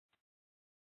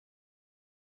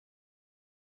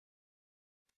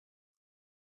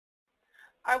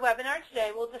Our webinar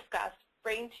today will discuss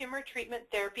brain tumor treatment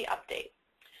therapy update.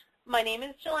 My name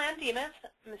is Joanne Demas.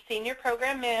 I'm a Senior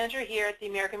Program Manager here at the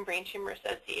American Brain Tumor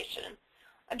Association.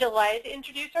 I'm delighted to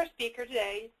introduce our speaker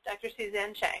today, Dr.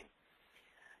 Suzanne Chang.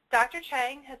 Dr.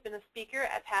 Chang has been a speaker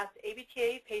at past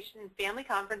ABTA patient and family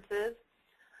conferences.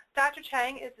 Dr.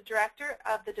 Chang is the Director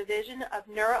of the Division of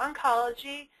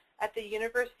Neuro-Oncology at the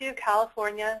University of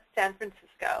California, San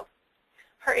Francisco.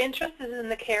 Her interest is in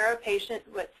the care of patients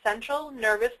with central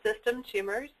nervous system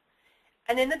tumors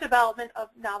and in the development of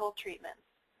novel treatments.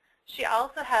 She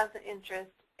also has an interest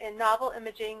in novel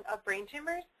imaging of brain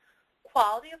tumors,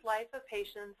 quality of life of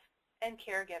patients, and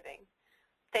caregiving.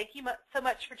 Thank you so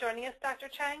much for joining us, Dr.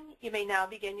 Chang. You may now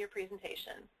begin your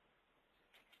presentation.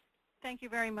 Thank you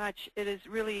very much. It is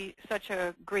really such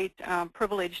a great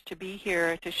privilege to be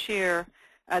here to share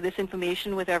this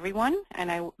information with everyone,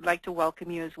 and I would like to welcome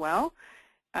you as well.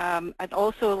 I'd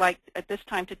also like at this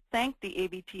time to thank the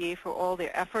ABTA for all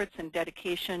their efforts and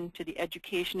dedication to the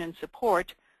education and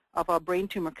support of our brain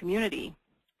tumor community.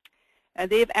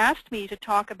 They've asked me to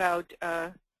talk about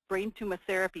brain tumor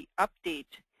therapy update,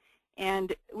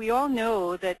 and we all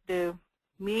know that the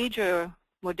major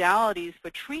modalities for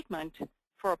treatment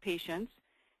for our patients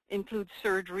include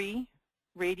surgery,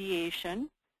 radiation,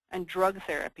 and drug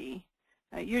therapy,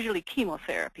 usually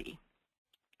chemotherapy.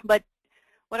 But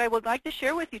what I would like to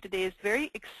share with you today is very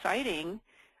exciting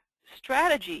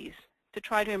strategies to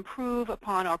try to improve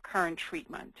upon our current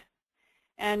treatment.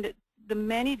 And the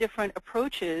many different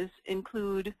approaches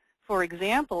include, for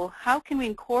example, how can we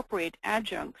incorporate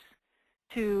adjuncts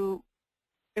to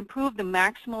improve the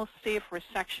maximal safe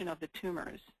resection of the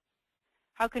tumors?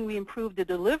 How can we improve the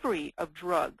delivery of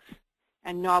drugs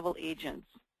and novel agents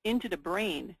into the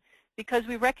brain? Because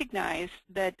we recognize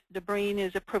that the brain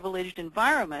is a privileged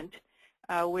environment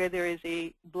where there is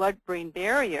a blood-brain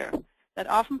barrier that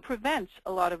often prevents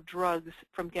a lot of drugs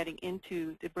from getting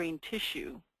into the brain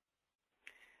tissue.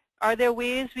 Are there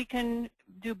ways we can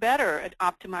do better at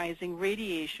optimizing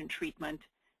radiation treatment,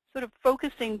 sort of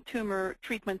focusing tumor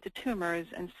treatment to tumors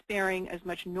and sparing as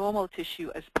much normal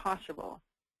tissue as possible?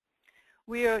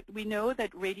 We know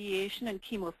that radiation and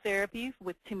chemotherapy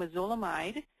with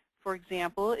temozolomide, for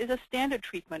example, is a standard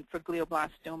treatment for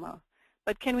glioblastoma.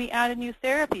 But can we add a new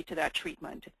therapy to that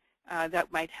treatment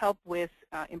that might help with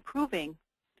improving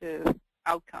the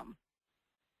outcome?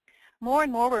 More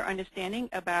and more we're understanding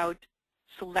about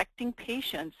selecting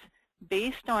patients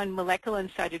based on molecular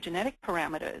and cytogenetic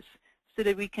parameters so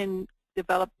that we can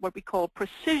develop what we call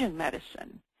precision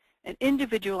medicine and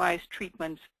individualized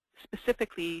treatments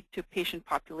specifically to patient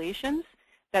populations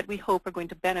that we hope are going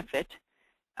to benefit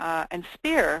and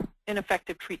spare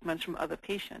ineffective treatments from other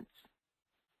patients.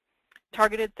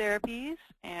 Targeted therapies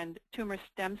and tumor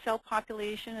stem cell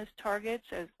population as targets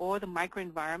or the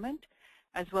microenvironment,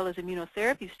 as well as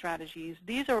immunotherapy strategies,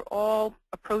 these are all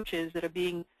approaches that are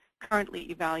being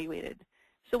currently evaluated.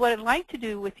 So what I'd like to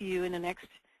do with you in the next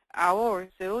hour or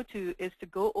so is to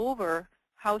go over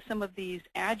how some of these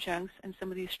adjuncts and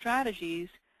some of these strategies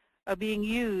are being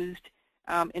used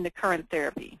in the current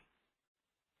therapy.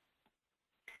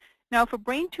 Now for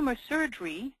brain tumor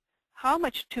surgery, how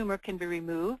much tumor can be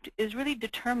removed is really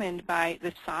determined by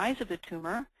the size of the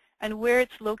tumor and where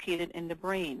it's located in the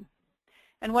brain.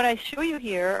 And what I show you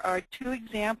here are two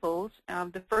examples.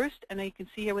 The first, and you can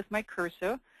see here with my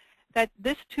cursor, that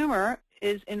this tumor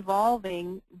is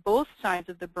involving both sides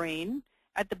of the brain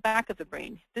at the back of the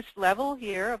brain. This level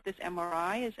here of this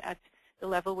MRI is at the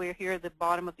level where here at the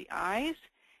bottom of the eyes.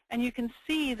 And you can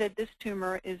see that this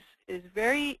tumor is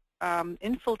very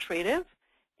infiltrative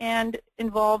and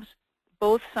involves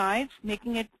both sides,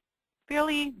 making it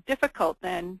fairly difficult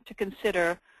then to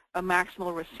consider a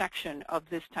maximal resection of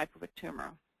this type of a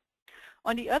tumor.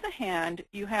 On the other hand,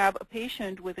 you have a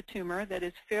patient with a tumor that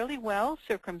is fairly well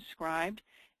circumscribed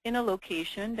in a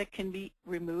location that can be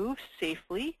removed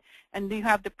safely, and you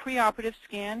have the preoperative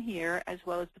scan here as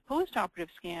well as the postoperative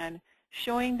scan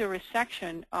showing the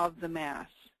resection of the mass.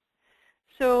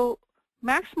 So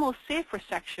maximal safe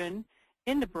resection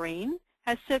in the brain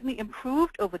has certainly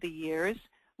improved over the years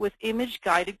with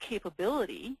image-guided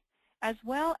capability as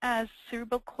well as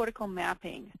cerebral cortical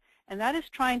mapping. And that is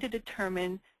trying to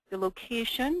determine the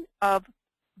location of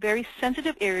very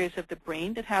sensitive areas of the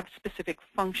brain that have specific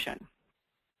function.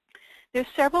 There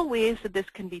are several ways that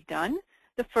this can be done.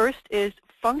 The first is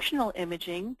functional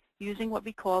imaging using what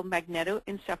we call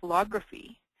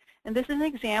magnetoencephalography. And this is an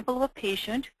example of a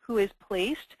patient who is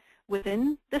placed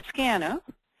within the scanner,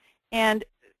 and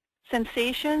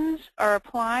sensations are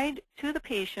applied to the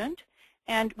patient,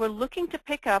 and we're looking to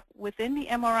pick up within the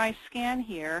MRI scan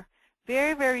here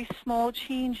very, very small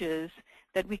changes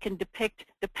that we can depict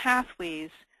the pathways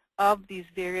of these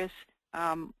various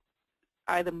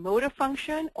either motor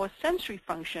function or sensory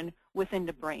function within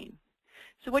the brain.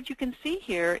 So what you can see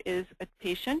here is a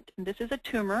patient, and this is a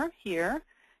tumor here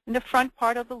in the front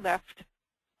part of the left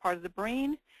part of the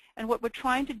brain. And what we're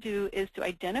trying to do is to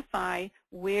identify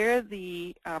where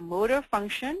the motor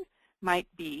function might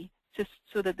be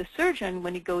so that the surgeon,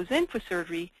 when he goes in for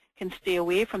surgery, can stay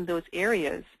away from those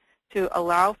areas to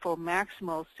allow for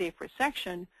maximal safe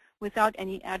resection without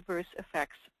any adverse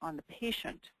effects on the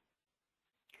patient.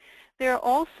 There are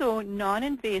also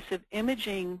non-invasive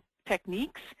imaging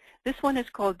techniques. This one is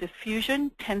called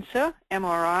diffusion tensor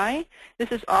MRI.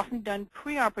 This is often done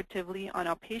preoperatively on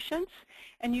our patients.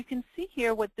 And you can see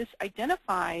here what this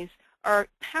identifies are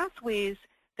pathways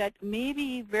that may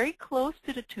be very close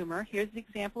to the tumor. Here's the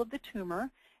example of the tumor.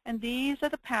 And these are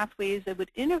the pathways that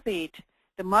would innervate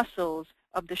the muscles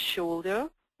of the shoulder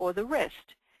or the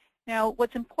wrist. Now,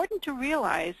 what's important to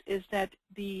realize is that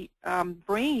the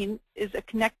brain is a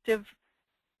connective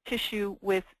tissue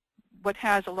with what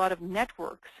has a lot of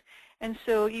networks. And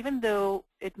so even though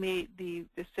it may, the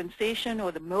sensation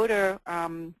or the motor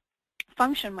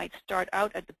function might start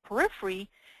out at the periphery,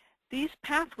 these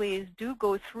pathways do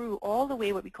go through all the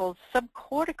way what we call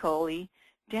subcortically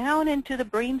down into the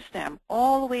brainstem,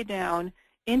 all the way down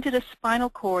into the spinal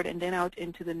cord and then out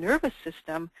into the nervous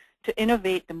system to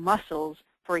innervate the muscles,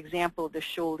 for example, the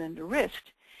shoulder and the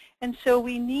wrist. And so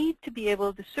we need to be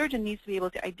able, the surgeon needs to be able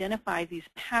to identify these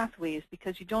pathways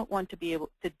because you don't want to be able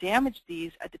to damage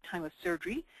these at the time of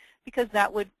surgery because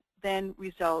that would then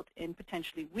result in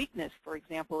potentially weakness, for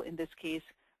example, in this case,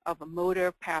 of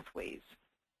motor pathways.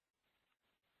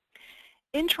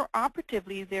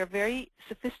 Intraoperatively, there are very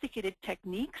sophisticated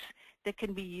techniques that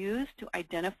can be used to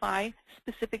identify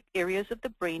specific areas of the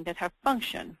brain that have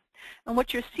function. And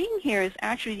what you're seeing here is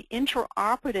actually the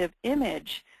intraoperative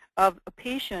image of a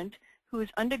patient who is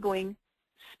undergoing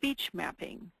speech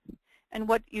mapping. And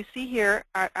what you see here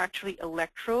are actually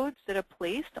electrodes that are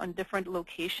placed on different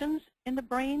locations in the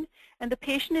brain, and the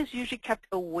patient is usually kept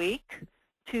awake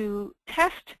to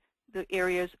test the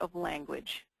areas of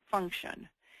language function.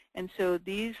 And so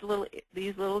these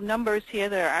little numbers here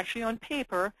that are actually on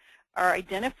paper are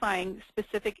identifying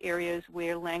specific areas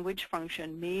where language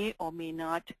function may or may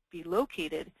not be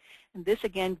located. And this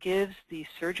again gives the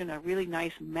surgeon a really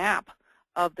nice map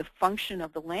of the function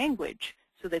of the language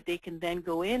so that they can then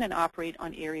go in and operate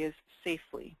on areas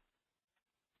safely.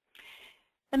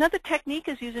 Another technique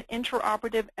is using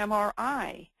intraoperative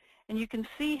MRI. And you can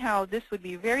see how this would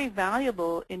be very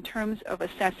valuable in terms of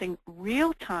assessing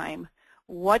real-time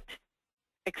what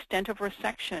extent of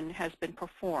resection has been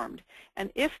performed. And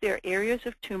if there are areas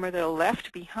of tumor that are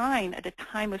left behind at the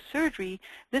time of surgery,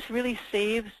 this really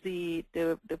saves the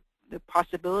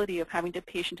possibility of having the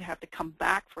patient to have to come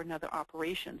back for another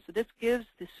operation. So this gives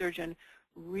the surgeon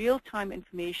real-time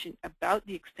information about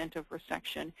the extent of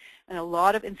resection. And a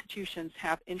lot of institutions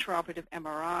have intraoperative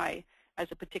MRI as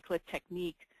a particular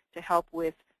technique to help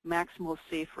with maximal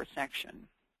safe resection.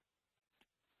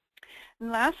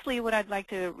 And lastly, what I'd like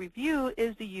to review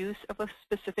is the use of a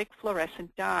specific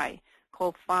fluorescent dye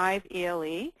called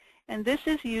 5-ALA, and this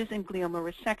is used in glioma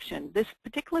resection. This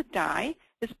particular dye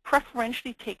is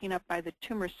preferentially taken up by the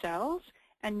tumor cells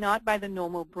and not by the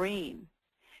normal brain.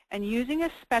 And using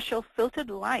a special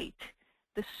filtered light,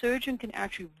 the surgeon can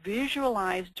actually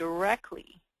visualize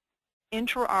directly,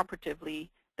 intraoperatively,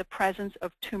 the presence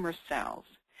of tumor cells.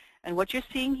 And what you're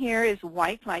seeing here is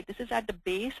white light. This is at the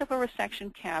base of a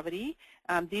resection cavity.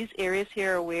 These areas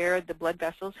here are where the blood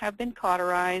vessels have been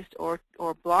cauterized or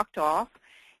blocked off.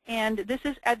 And this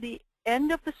is at the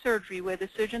end of the surgery where the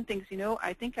surgeon thinks, you know,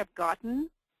 I think I've gotten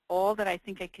all that I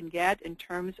think I can get in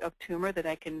terms of tumor that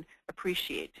I can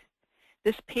appreciate.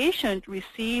 This patient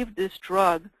received this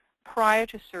drug prior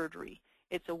to surgery.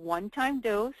 It's a one-time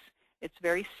dose. It's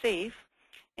very safe.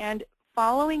 And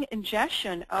following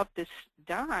ingestion of this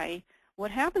dye,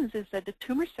 what happens is that the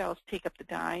tumor cells take up the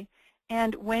dye,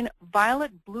 and when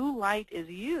violet blue light is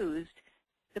used,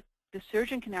 the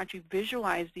surgeon can actually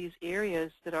visualize these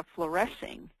areas that are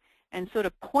fluorescing and sort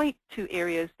of point to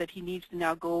areas that he needs to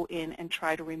now go in and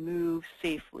try to remove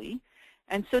safely.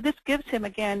 And so this gives him,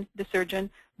 again, the surgeon,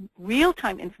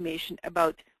 real-time information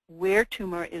about where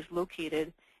tumor is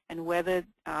located and whether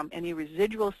any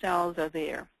residual cells are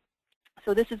there.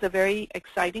 So this is a very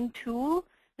exciting tool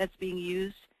that's being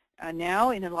used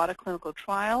now in a lot of clinical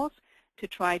trials to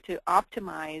try to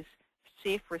optimize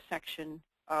safe resection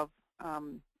of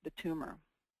the tumor.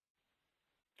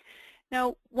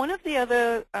 Now, one of the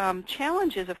other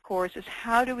challenges, of course, is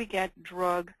how do we get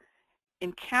drug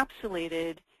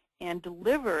encapsulated and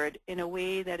delivered in a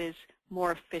way that is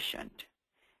more efficient.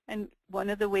 And one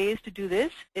of the ways to do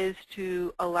this is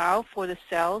to allow for the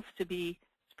cells to be,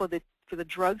 for the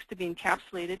drugs to be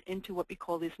encapsulated into what we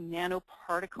call this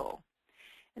nanoparticle.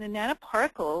 And a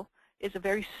nanoparticle is a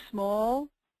very small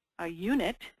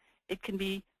unit. It can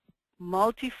be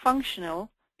multifunctional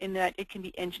in that it can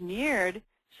be engineered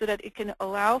so that it can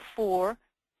allow for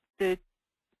the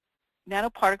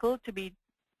nanoparticle to be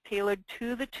tailored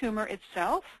to the tumor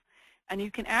itself. And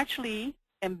you can actually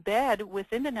embed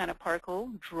within the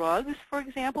nanoparticle drugs, for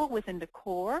example, within the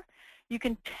core. You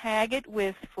can tag it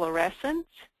with fluorescence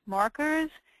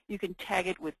markers. You can tag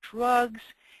it with drugs.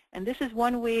 And this is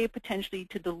one way potentially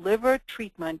to deliver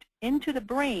treatment into the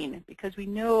brain, because we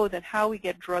know that how we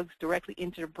get drugs directly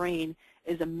into the brain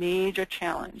is a major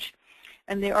challenge.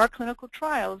 And there are clinical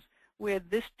trials where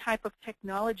this type of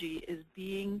technology is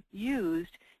being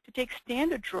used to take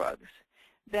standard drugs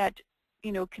that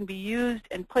can be used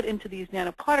and put into these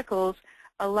nanoparticles,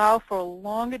 allow for a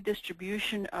longer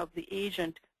distribution of the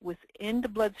agent within the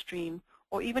bloodstream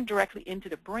or even directly into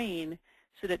the brain,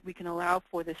 so that we can allow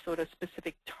for this sort of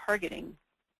specific targeting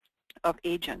of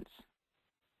agents.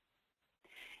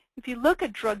 If you look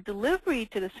at drug delivery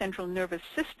to the central nervous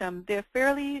system, there are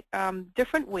fairly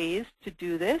different ways to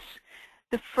do this.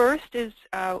 The first is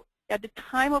at the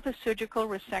time of a surgical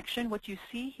resection, what you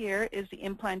see here is the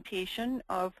implantation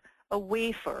of a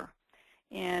wafer.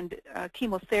 And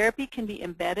chemotherapy can be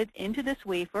embedded into this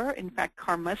wafer. In fact,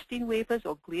 carmustine wafers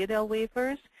or gliadel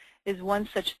wafers is one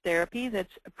such therapy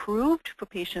that's approved for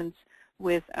patients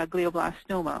with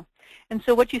glioblastoma. And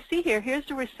so what you see here, here's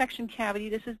the resection cavity.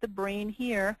 This is the brain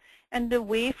here. And the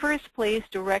wafer is placed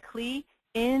directly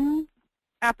in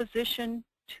apposition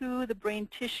to the brain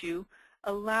tissue,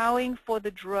 allowing for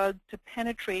the drug to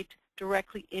penetrate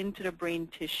directly into the brain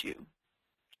tissue.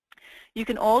 You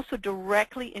can also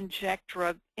directly inject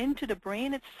drug into the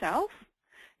brain itself.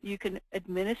 You can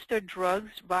administer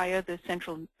drugs via the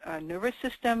central nervous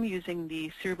system using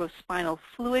the cerebrospinal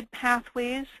fluid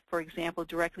pathways, for example,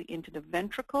 directly into the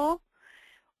ventricle.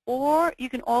 Or you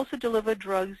can also deliver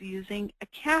drugs using a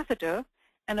catheter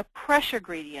and a pressure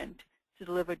gradient to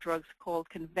deliver drugs called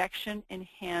convection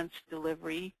enhanced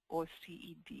delivery, or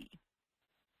CED.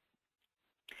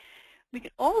 We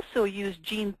can also use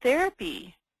gene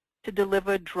therapy to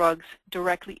deliver drugs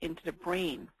directly into the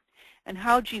brain. And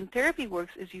how gene therapy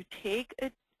works is you take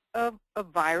a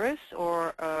virus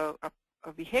or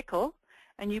a vehicle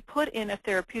and you put in a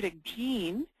therapeutic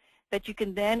gene that you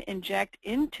can then inject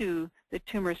into the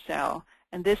tumor cell.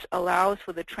 And this allows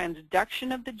for the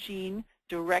transduction of the gene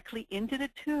directly into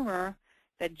the tumor.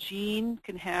 That gene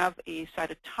can have a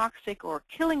cytotoxic or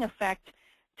killing effect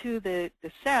to the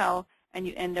cell, and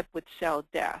you end up with cell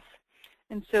death.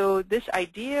 And so this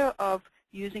idea of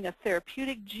using a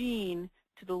therapeutic gene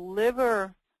to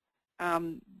deliver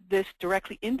this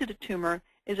directly into the tumor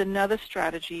is another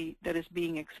strategy that is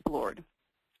being explored.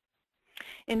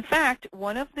 In fact,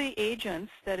 one of the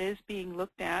agents that is being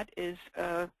looked at is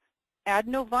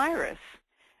adenovirus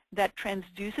that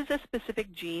transduces a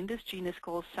specific gene. This gene is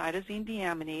called cytosine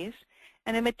deaminase,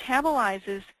 and it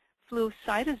metabolizes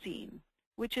fluocytosine,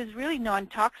 which is really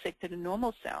non-toxic to the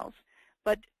normal cells.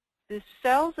 But the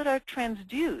cells that are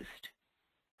transduced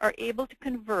are able to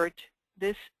convert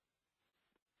this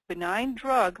benign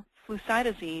drug,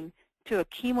 fluocytosine, to a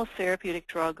chemotherapeutic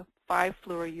drug,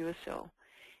 5-fluorouracil.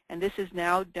 And this is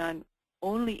now done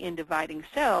only in dividing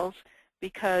cells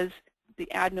because the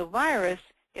adenovirus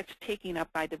gets taken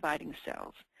up by dividing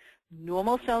cells.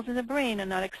 Normal cells in the brain are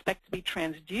not expected to be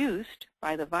transduced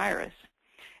by the virus.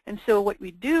 And so what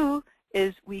we do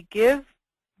is we give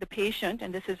the patient,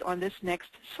 and this is on this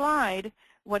next slide,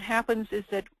 what happens is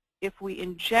that if we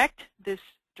inject this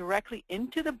directly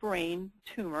into the brain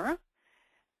tumor,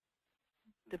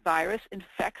 the virus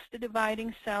infects the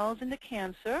dividing cells in the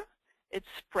cancer, it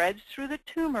spreads through the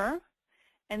tumor,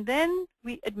 and then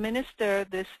we administer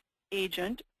this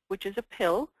agent, which is a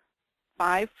pill,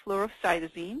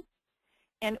 5-fluorocytosine,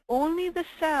 and only the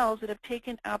cells that have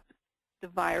taken up the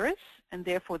virus, and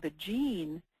therefore the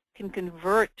gene, can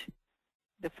convert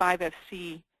the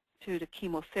 5-FC to the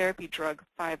chemotherapy drug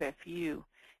 5-FU.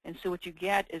 And so what you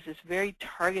get is this very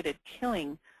targeted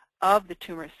killing of the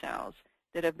tumor cells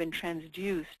that have been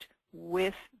transduced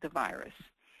with the virus.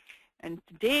 And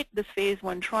to date, this phase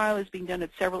 1 trial is being done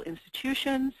at several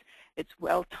institutions. It's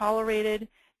well tolerated.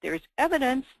 There is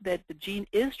evidence that the gene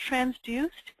is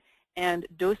transduced, and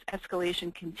dose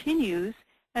escalation continues.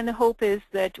 And the hope is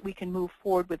that we can move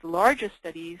forward with larger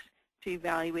studies to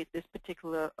evaluate this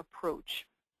particular approach.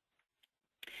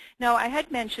 Now, I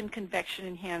had mentioned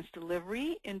convection-enhanced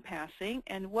delivery in passing,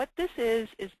 and what this is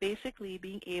basically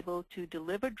being able to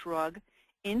deliver drug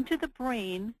into the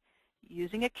brain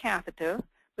using a catheter,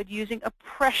 but using a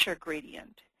pressure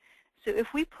gradient. So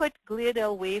if we put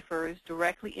gliadel wafers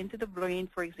directly into the brain,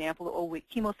 for example, or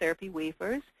chemotherapy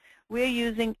wafers, we're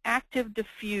using active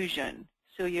diffusion.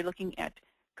 So you're looking at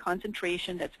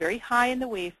concentration that's very high in the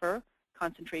wafer,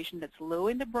 concentration that's low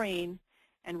in the brain,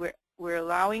 and we're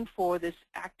allowing for this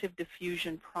active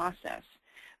diffusion process.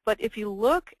 But if you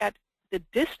look at the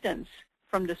distance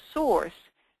from the source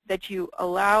that you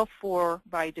allow for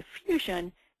by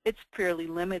diffusion, it's fairly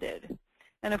limited.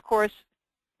 And of course,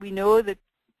 we know that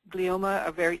glioma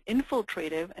are very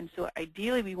infiltrative, and so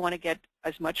ideally we want to get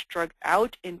as much drug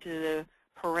out into the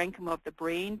parenchyma of the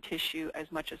brain tissue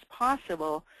as much as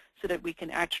possible so that we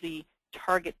can actually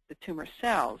target the tumor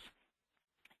cells.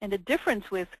 And the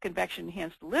difference with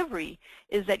convection-enhanced delivery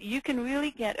is that you can really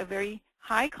get a very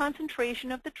high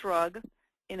concentration of the drug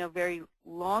in a very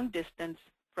long distance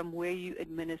from where you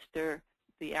administer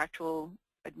the actual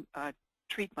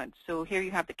treatment. So here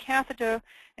you have the catheter,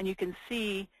 and you can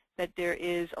see that there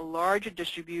is a larger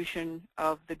distribution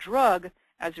of the drug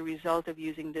as a result of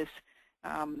using this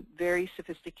very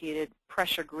sophisticated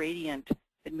pressure gradient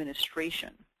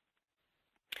administration.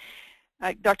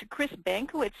 Dr. Chris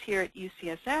Bankowitz here at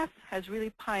UCSF has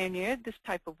really pioneered this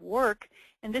type of work,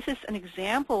 and this is an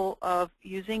example of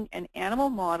using an animal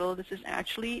model. This is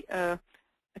actually a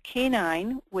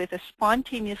canine with a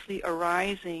spontaneously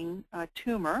arising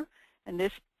tumor, and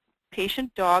this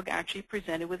patient dog actually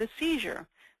presented with a seizure,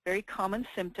 very common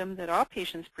symptom that all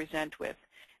patients present with.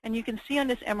 And you can see on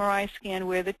this MRI scan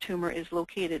where the tumor is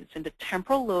located. It's in the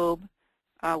temporal lobe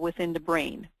within the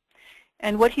brain.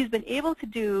 And what he's been able to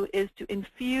do is to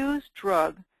infuse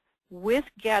drug with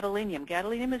gadolinium.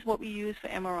 Gadolinium is what we use for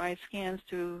MRI scans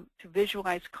to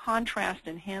visualize contrast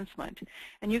enhancement.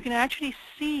 And you can actually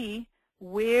see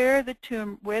where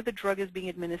the drug is being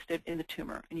administered in the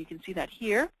tumor. And you can see that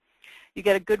here. You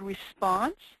get a good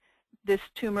response. This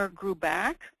tumor grew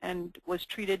back and was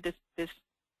treated, this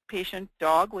patient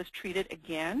dog was treated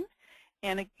again.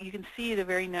 And you can see the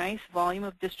very nice volume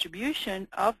of distribution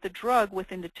of the drug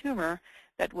within the tumor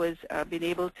that was been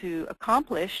able to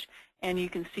accomplish, and you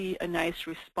can see a nice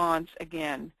response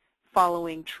again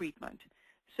following treatment.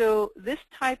 So this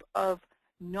type of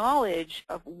knowledge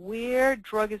of where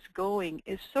drug is going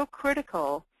is so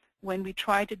critical when we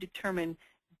try to determine,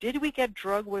 did we get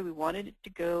drug where we wanted it to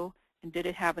go, and did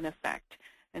it have an effect?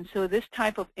 And so this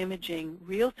type of imaging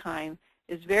real time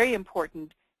is very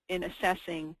important in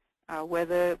assessing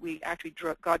whether we actually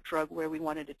got drug where we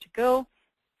wanted it to go.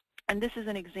 And this is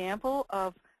an example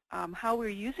of how we're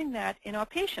using that in our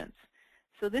patients.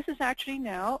 So this is actually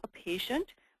now a patient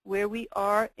where we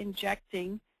are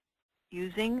injecting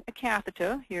using a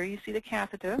catheter. Here you see the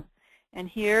catheter. And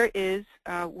here is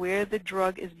where the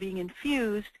drug is being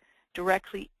infused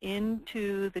directly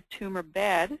into the tumor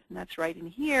bed. And that's right in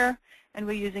here. And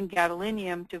we're using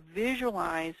gadolinium to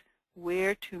visualize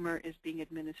where tumor is being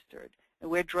administered,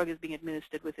 where drug is being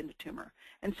administered within the tumor.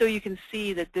 And so you can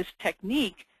see that this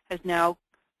technique has now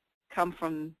come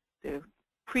from the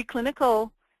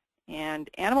preclinical and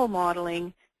animal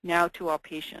modeling now to our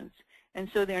patients. And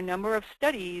so there are a number of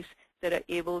studies that are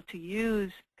able to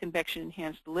use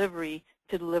convection-enhanced delivery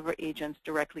to deliver agents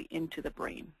directly into the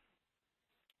brain.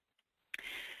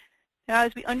 Now,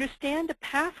 as we understand the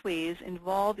pathways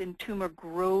involved in tumor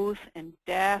growth and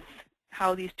death,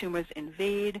 how these tumors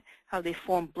invade, how they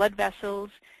form blood vessels,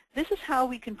 this is how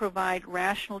we can provide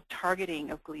rational targeting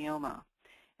of glioma.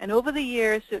 And over the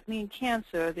years, certainly in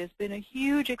cancer, there's been a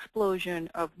huge explosion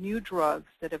of new drugs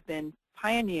that have been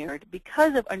pioneered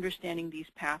because of understanding these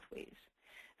pathways.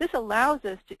 This allows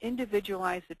us to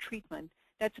individualize the treatment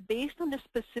that's based on the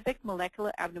specific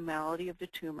molecular abnormality of the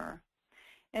tumor.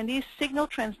 And these signal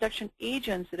transduction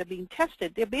agents that are being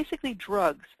tested, they're basically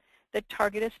drugs that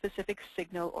target a specific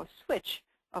signal or switch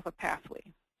of a pathway.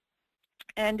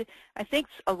 And I think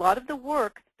a lot of the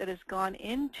work that has gone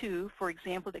into, for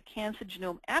example, the Cancer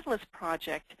Genome Atlas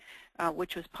project,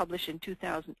 which was published in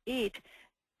 2008,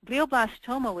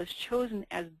 glioblastoma was chosen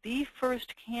as the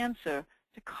first cancer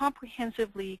to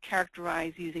comprehensively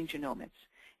characterize using genomics.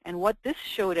 And what this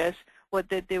showed us was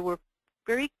that there were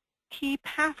very key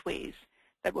pathways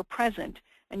that were present.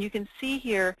 And you can see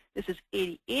here, this is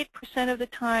 88% of the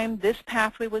time this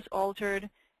pathway was altered.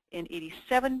 In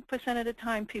 87% of the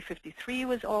time, P53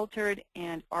 was altered,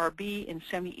 and RB in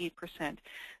 78%.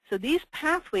 So these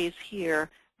pathways here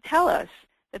tell us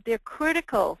that they're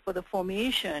critical for the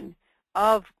formation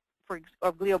of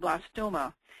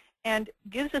glioblastoma and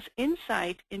gives us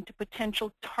insight into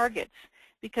potential targets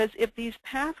because if these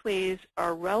pathways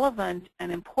are relevant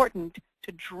and important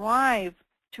to drive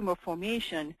tumor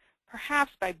formation,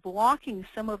 perhaps by blocking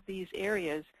some of these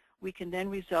areas, we can then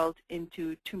result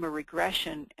into tumor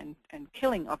regression and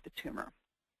killing of the tumor.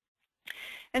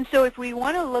 And so if we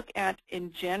want to look at,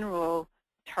 in general,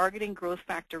 targeting growth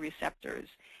factor receptors,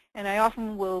 and I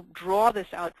often will draw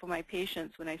this out for my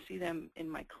patients when I see them in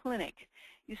my clinic,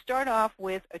 you start off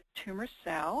with a tumor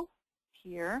cell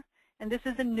here, and this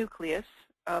is the nucleus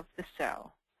of the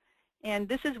cell. And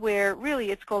this is where, really,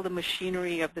 it's called the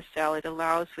machinery of the cell. It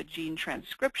allows for gene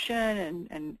transcription,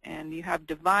 and you have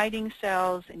dividing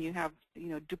cells, and you have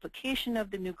duplication of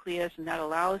the nucleus, and that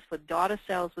allows for daughter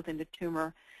cells within the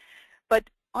tumor. But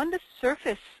on the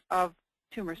surface of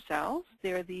tumor cells,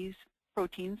 there are these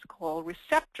proteins called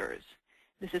receptors.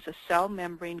 This is a cell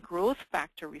membrane growth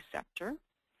factor receptor.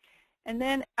 And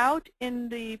then out in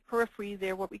the periphery,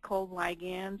 there are what we call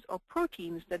ligands, or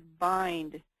proteins that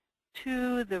bind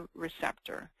to the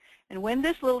receptor. And when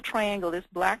this little triangle, this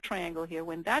black triangle here,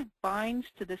 when that binds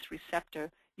to this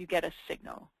receptor, you get a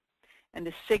signal. And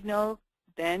the signal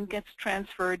then gets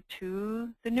transferred to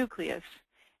the nucleus.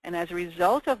 And as a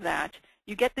result of that,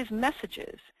 you get these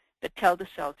messages that tell the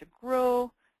cell to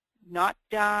grow, not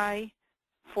die,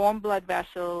 form blood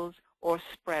vessels, or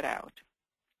spread out.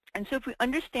 And so if we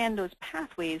understand those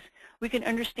pathways, we can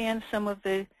understand some of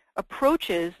the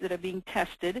approaches that are being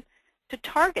tested to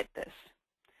target this.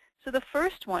 So the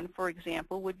first one, for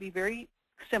example, would be very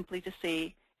simply to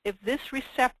say, if this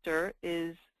receptor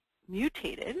is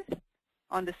mutated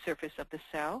on the surface of the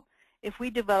cell, if we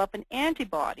develop an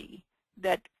antibody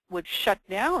that would shut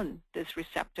down this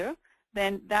receptor,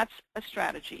 then that's a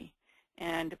strategy.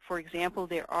 And for example,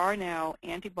 there are now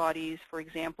antibodies, for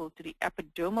example, to the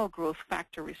epidermal growth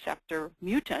factor receptor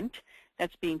mutant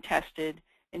that's being tested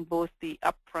in both the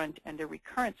upfront and the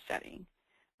recurrent setting.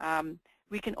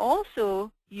 We can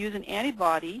also use an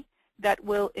antibody that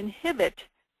will inhibit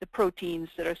the proteins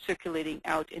that are circulating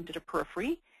out into the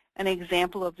periphery. An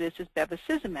example of this is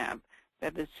bevacizumab.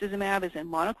 Bevacizumab is a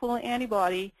monoclonal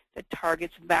antibody that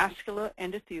targets vascular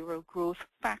endothelial growth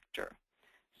factor.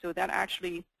 So that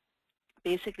actually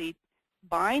basically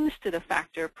binds to the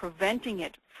factor, preventing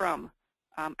it from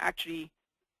actually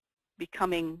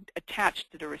becoming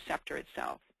attached to the receptor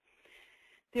itself.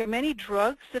 There are many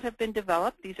drugs that have been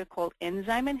developed. These are called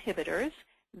enzyme inhibitors.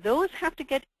 Those have to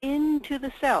get into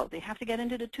the cell. They have to get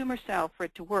into the tumor cell for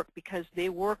it to work because they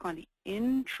work on the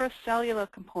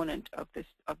intracellular component of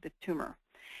the tumor.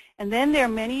 And then there are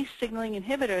many signaling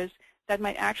inhibitors that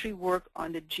might actually work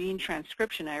on the gene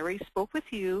transcription. I already spoke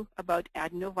with you about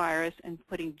adenovirus and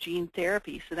putting gene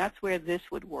therapy, so that's where this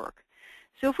would work.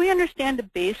 So if we understand the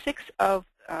basics of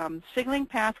signaling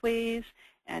pathways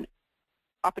and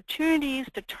opportunities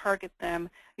to target them,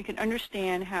 we can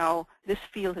understand how this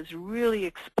field has really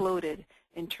exploded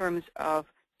in terms of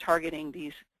targeting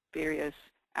these various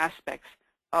aspects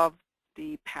of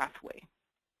the pathway.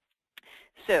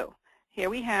 So here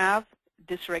we have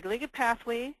dysregulated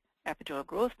pathway, epidermal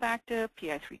growth factor,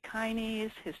 PI3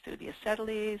 kinase,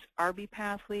 histidioacetylase, RB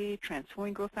pathway,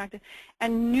 transforming growth factor,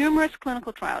 and numerous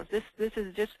clinical trials. This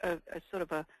is just a sort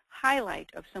of a highlight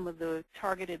of some of the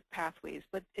targeted pathways,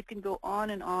 but it can go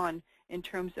on and on in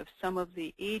terms of some of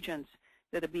the agents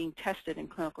that are being tested in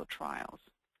clinical trials.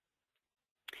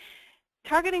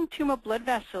 Targeting tumor blood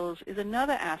vessels is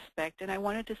another aspect, and I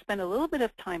wanted to spend a little bit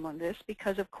of time on this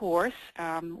because, of course,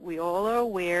 we all are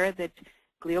aware that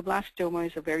glioblastoma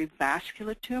is a very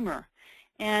vascular tumor,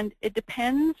 and it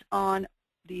depends on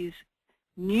these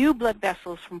new blood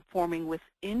vessels from forming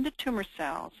within the tumor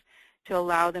cells to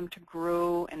allow them to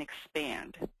grow and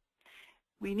expand.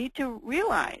 We need to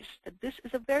realize that this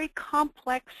is a very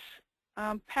complex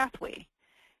pathway.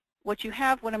 What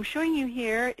I'm showing you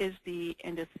here is the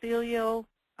endothelial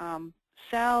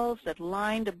cells that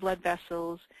line the blood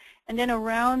vessels, and then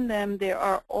around them there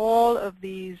are all of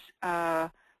these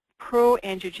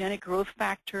pro-angiogenic growth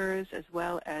factors as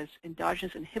well as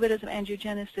endogenous inhibitors of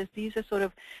angiogenesis. These are sort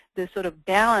of the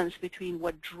balance between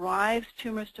what drives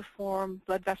tumors to form,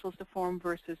 blood vessels to form,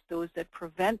 versus those that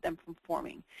prevent them from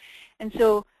forming. And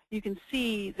so you can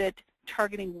see that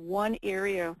targeting one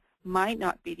area might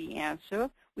not be the answer.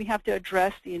 We have to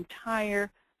address the entire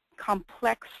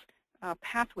complex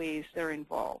pathways that are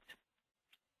involved.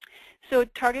 So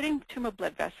targeting tumor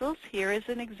blood vessels, here is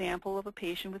an example of a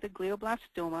patient with a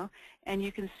glioblastoma, and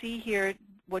you can see here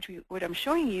what I'm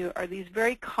showing you are these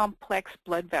very complex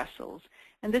blood vessels.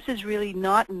 And this is really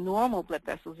not normal blood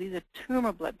vessels, these are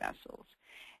tumor blood vessels.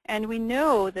 And we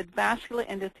know that vascular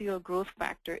endothelial growth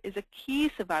factor is a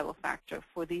key survival factor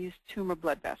for these tumor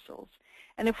blood vessels.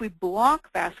 And if we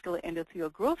block vascular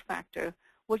endothelial growth factor,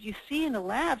 what you see in the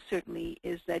lab certainly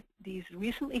is that these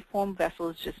recently formed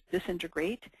vessels just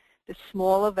disintegrate, the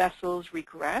smaller vessels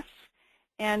regress,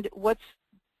 and what's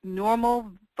normal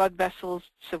blood vessels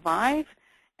survive,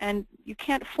 and you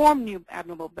can't form new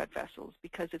abnormal blood vessels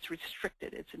because it's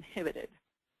restricted, it's inhibited.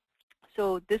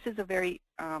 So this is a very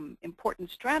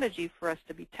important strategy for us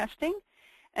to be testing.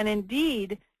 And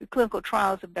indeed, the clinical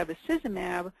trials of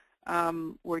bevacizumab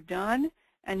were done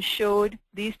and showed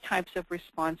these types of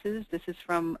responses. This is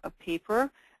from a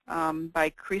paper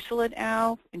by Creasel et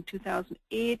al. In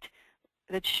 2008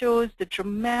 that shows the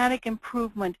dramatic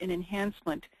improvement in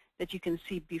enhancement that you can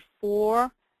see before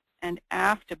and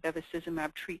after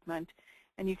bevacizumab treatment.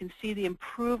 And you can see the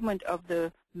improvement of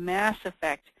the mass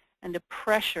effect and the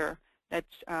pressure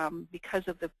that's because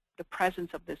of the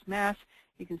presence of this mass.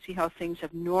 You can see how things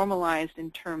have normalized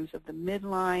in terms of the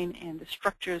midline, and the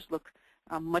structures look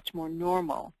much more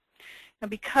normal. Now,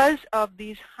 because of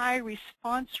these high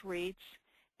response rates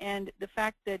and the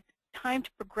fact that time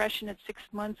to progression at 6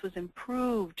 months was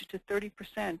improved to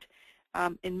 30%,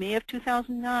 in May of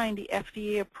 2009, the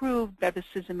FDA approved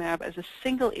bevacizumab as a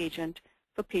single agent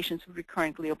for patients with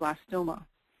recurrent glioblastoma.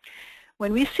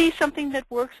 When we see something that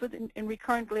works in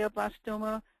recurrent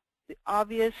glioblastoma, the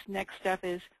obvious next step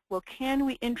is, well, can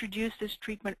we introduce this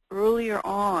treatment earlier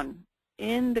on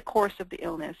in the course of the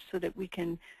illness so that we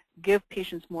can give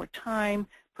patients more time,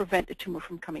 prevent the tumor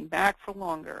from coming back for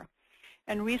longer?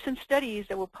 And recent studies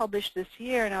that were published this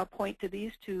year, and I'll point to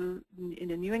these two in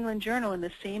the New England Journal, in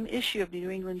the same issue of the New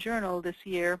England Journal this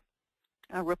year,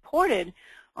 reported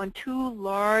on 2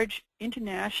 large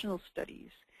international studies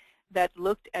that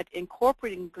looked at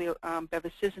incorporating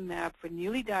bevacizumab for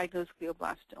newly diagnosed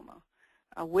glioblastoma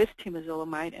with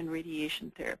temozolomide and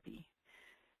radiation therapy.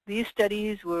 These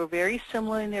studies were very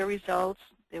similar in their results.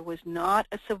 There was not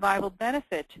a survival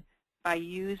benefit by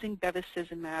using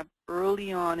bevacizumab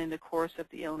early on in the course of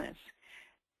the illness.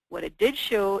 What it did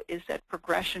show is that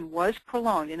progression was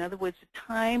prolonged. In other words, the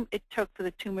time it took for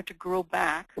the tumor to grow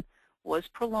back was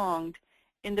prolonged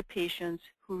in the patients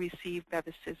who received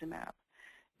bevacizumab.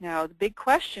 Now, the big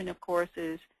question, of course,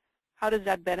 is how does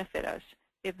that benefit us?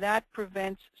 If that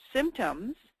prevents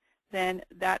symptoms, then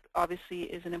that obviously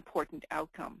is an important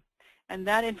outcome. And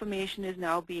that information is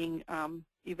now being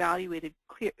evaluated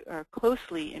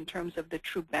closely in terms of the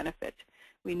true benefit.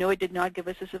 We know it did not give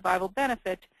us a survival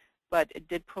benefit, but it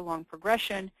did prolong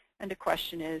progression. And the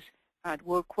question is,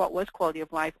 was quality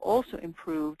of life also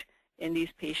improved in these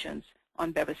patients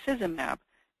on bevacizumab?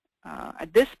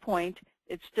 At this point,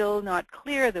 it's still not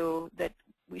clear, though, that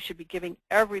we should be giving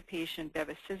every patient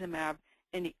bevacizumab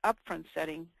in the upfront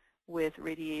setting with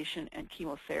radiation and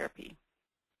chemotherapy.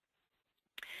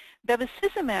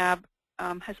 Bevacizumab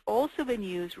has also been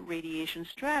used with radiation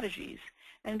strategies,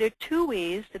 and there are 2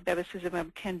 ways that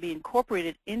bevacizumab can be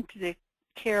incorporated into the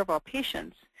care of our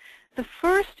patients. The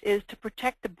first is to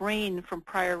protect the brain from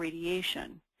prior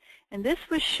radiation, and this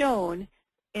was shown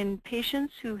in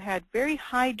patients who had very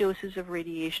high doses of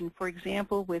radiation, for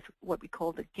example, with what we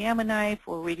call the gamma knife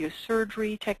or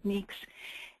radiosurgery techniques.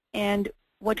 And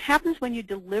what happens when you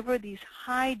deliver these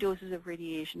high doses of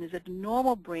radiation is that the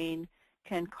normal brain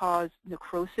can cause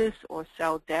necrosis or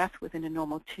cell death within a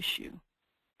normal tissue.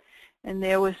 And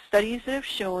there were studies that have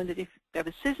shown that if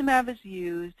bevacizumab is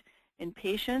used in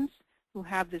patients who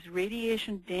have this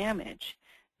radiation damage,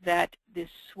 that the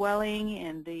swelling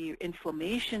and the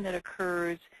inflammation that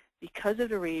occurs because of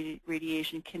the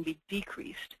radiation can be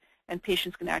decreased, and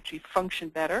patients can actually function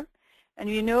better. And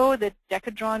you know that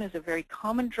Decadron is a very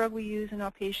common drug we use in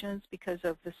our patients because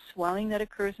of the swelling that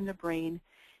occurs in the brain.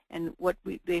 And what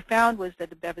they found was that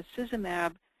the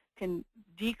bevacizumab can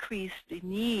decrease the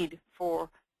need for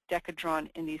Decadron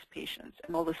in these patients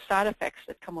and all the side effects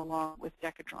that come along with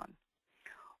Decadron.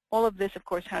 All of this, of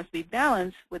course, has to be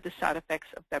balanced with the side effects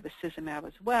of bevacizumab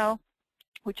as well,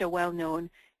 which are well known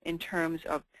in terms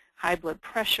of high blood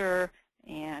pressure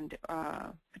and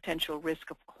potential risk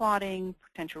of clotting,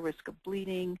 potential risk of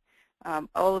bleeding.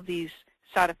 All of these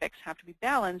side effects have to be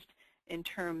balanced in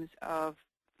terms of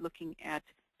looking at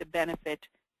the benefit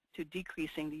to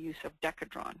decreasing the use of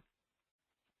Decadron.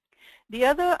 The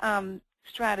other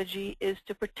strategy is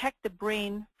to protect the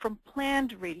brain from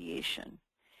planned radiation.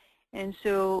 And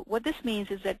so what this means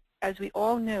is that, as we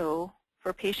all know,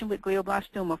 for a patient with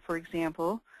glioblastoma, for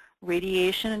example,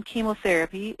 radiation and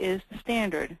chemotherapy is the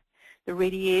standard. The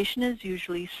radiation is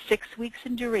usually 6 weeks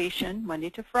in duration, Monday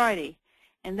to Friday,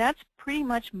 and that's pretty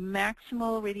much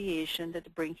maximal radiation that the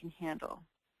brain can handle.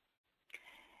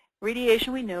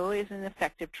 Radiation, we know, is an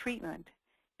effective treatment.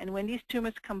 And when these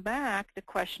tumors come back, the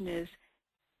question is,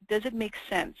 does it make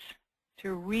sense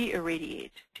to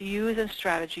re-irradiate, to use a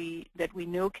strategy that we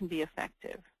know can be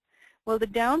effective? Well, the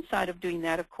downside of doing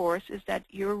that, of course, is that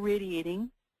you're radiating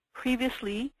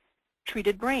previously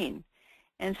treated brain.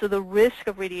 And so the risk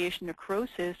of radiation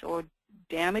necrosis or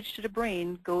damage to the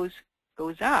brain goes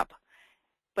up.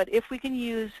 But if we can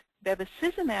use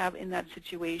bevacizumab in that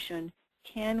situation,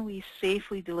 can we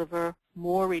safely deliver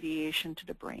more radiation to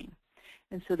the brain?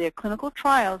 And so there are clinical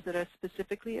trials that are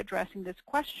specifically addressing this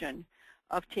question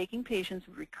of taking patients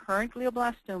with recurrent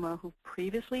glioblastoma who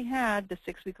previously had the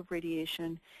 6 week of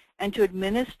radiation and to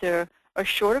administer a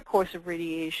shorter course of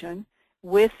radiation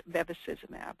with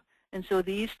bevacizumab. And so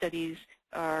these studies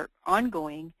are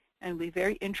ongoing and will be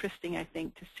very interesting, I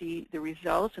think, to see the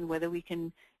results and whether we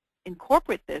can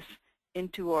incorporate this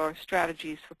into our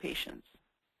strategies for patients.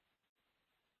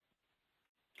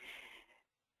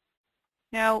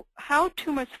 Now, how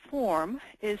tumors form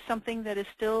is something that is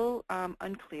still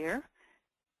unclear.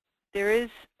 There is,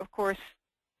 of course,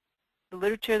 the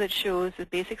literature that shows, the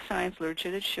basic science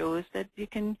literature that shows that you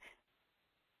can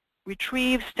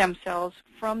retrieve stem cells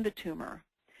from the tumor.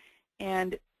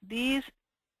 And these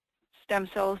stem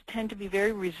cells tend to be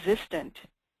very resistant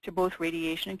to both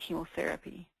radiation and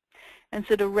chemotherapy. And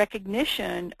so the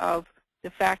recognition of the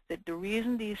fact that the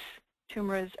reason these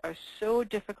tumors are so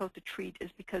difficult to treat is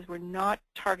because we're not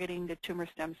targeting the tumor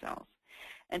stem cells.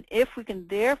 And if we can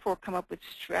therefore come up with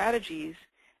strategies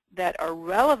that are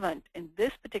relevant in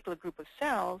this particular group of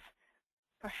cells,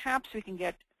 perhaps we can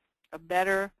get a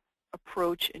better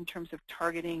approach in terms of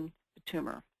targeting the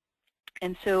tumor.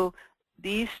 And so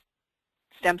these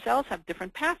stem cells have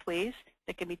different pathways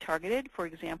that can be targeted, for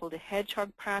example, the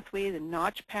hedgehog pathway, the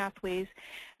notch pathways,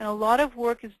 and a lot of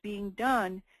work is being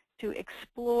done to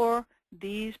explore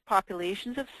these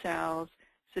populations of cells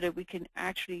so that we can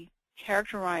actually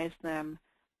characterize them,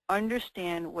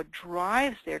 understand what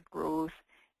drives their growth,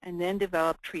 and then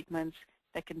develop treatments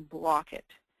that can block it.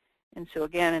 And so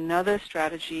again, another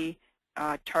strategy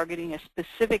targeting a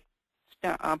specific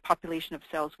population of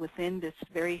cells within this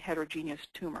very heterogeneous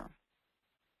tumor.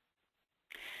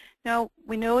 Now,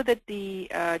 we know that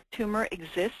the tumor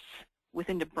exists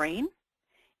within the brain,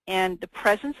 and the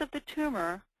presence of the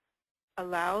tumor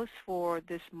allows for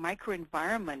this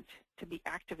microenvironment to be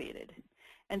activated.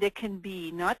 And there can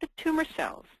be not the tumor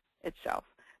cells itself,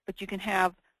 but you can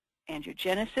have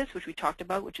angiogenesis, which we talked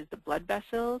about, which is the blood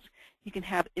vessels. You can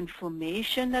have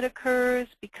inflammation that occurs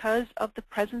because of the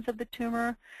presence of the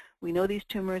tumor. We know these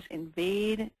tumors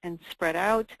invade and spread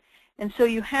out. And so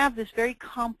you have this very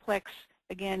complex,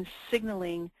 again,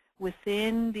 signaling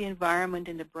within the environment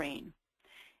in the brain.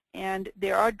 And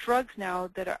there are drugs now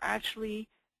that are actually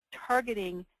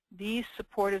targeting these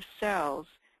supportive cells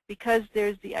because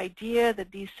there's the idea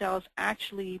that these cells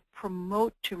actually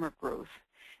promote tumor growth.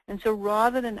 And so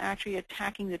rather than actually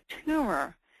attacking the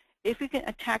tumor, if we can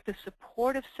attack the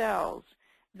supportive cells,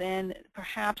 then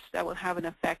perhaps that will have an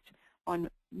effect on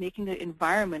making the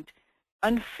environment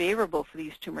unfavorable for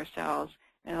these tumor cells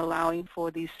and allowing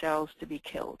for these cells to be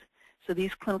killed. So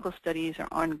these clinical studies are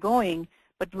ongoing,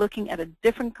 but looking at a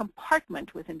different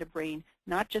compartment within the brain,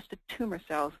 not just the tumor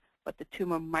cells, but the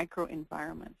tumor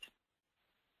microenvironment.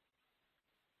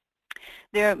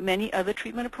 There are many other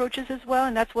treatment approaches as well,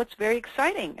 and that's what's very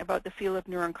exciting about the field of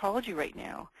neuro-oncology right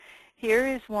now. Here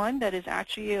is one that is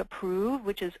actually approved,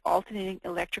 which is alternating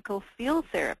electrical field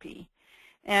therapy.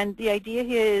 And the idea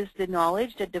here is the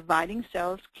knowledge that dividing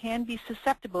cells can be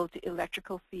susceptible to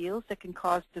electrical fields that can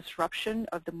cause disruption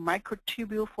of the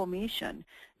microtubule formation.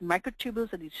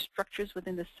 Microtubules are these structures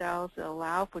within the cells that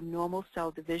allow for normal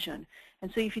cell division.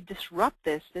 And so if you disrupt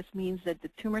this, this means that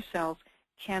the tumor cells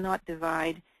cannot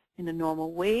divide in the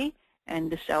normal way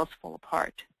and the cells fall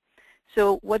apart.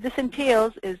 So what this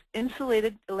entails is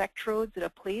insulated electrodes that are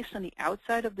placed on the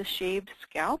outside of the shaved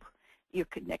scalp. You're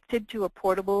connected to a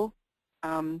portable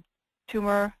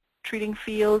tumor treating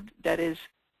field that is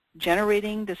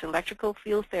generating this electrical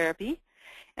field therapy.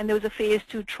 And there was a phase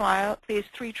 3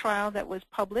 trial that was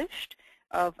published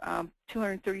of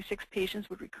 236 patients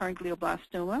with recurrent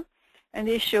glioblastoma. And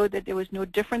they showed that there was no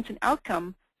difference in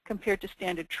outcome compared to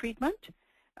standard treatment.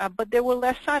 But there were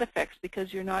less side effects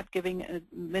because you're not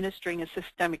administering a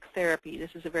systemic therapy.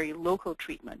 This is a very local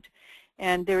treatment.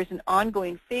 And there is an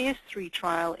ongoing phase 3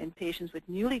 trial in patients with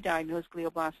newly diagnosed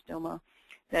glioblastoma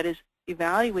that is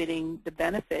evaluating the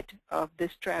benefit of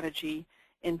this strategy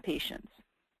in patients.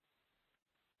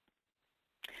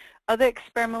 Other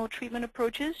experimental treatment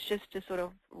approaches, just to sort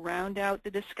of round out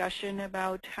the discussion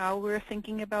about how we're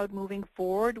thinking about moving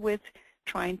forward with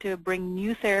trying to bring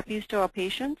new therapies to our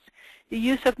patients, the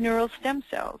use of neural stem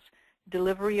cells,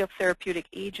 delivery of therapeutic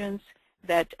agents,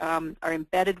 that are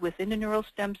embedded within the neural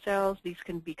stem cells. These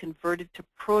can be converted to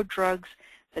prodrugs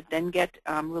that then get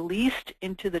released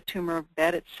into the tumor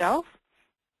bed itself.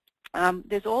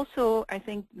 There's also, I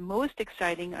think, most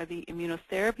exciting are the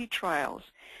immunotherapy trials.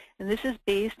 And this is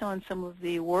based on some of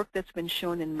the work that's been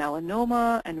shown in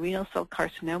melanoma and renal cell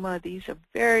carcinoma. These are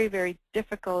very, very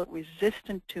difficult,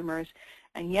 resistant tumors,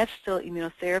 and yet still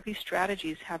immunotherapy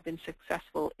strategies have been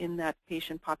successful in that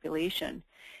patient population.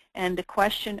 And the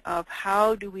question of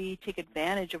how do we take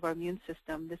advantage of our immune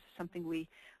system, this is something we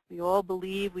all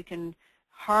believe we can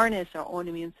harness our own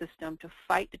immune system to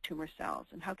fight the tumor cells.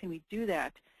 And how can we do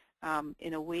that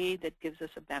in a way that gives us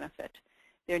a benefit?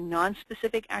 There are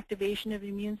non-specific activation of the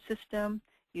immune system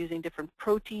using different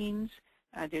proteins.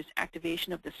 There's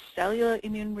activation of the cellular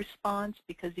immune response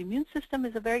because the immune system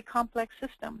is a very complex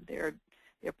system. There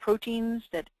are proteins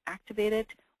that activate it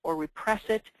or repress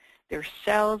it. There are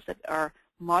cells that are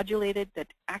modulated that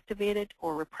activate it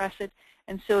or repress it.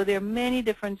 And so there are many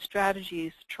different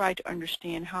strategies to try to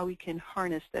understand how we can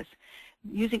harness this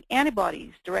using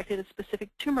antibodies directed at specific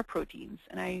tumor proteins.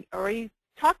 And I already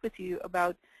talked with you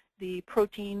about the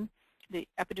protein, the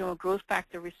epidermal growth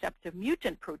factor receptor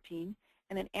mutant protein,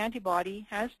 and an antibody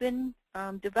has been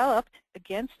developed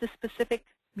against the specific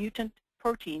mutant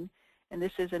protein. And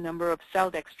this is a number of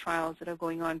Celldex trials that are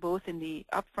going on both in the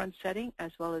upfront setting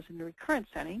as well as in the recurrent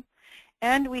setting.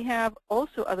 And we have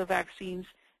also other vaccines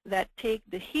that take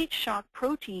the heat shock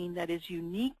protein that is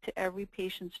unique to every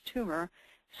patient's tumor,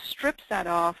 strips that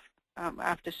off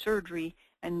after surgery,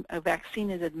 and a vaccine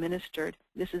is administered.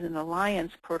 This is an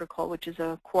alliance protocol, which is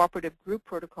a cooperative group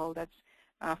protocol that's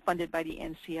funded by the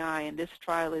NCI, and this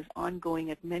trial is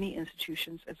ongoing at many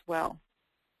institutions as well.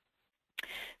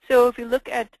 So if you look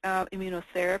at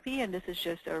immunotherapy, and this is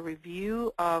just a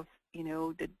review of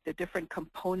the different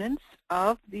components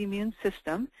of the immune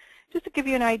system, just to give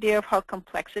you an idea of how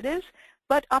complex it is,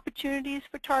 but opportunities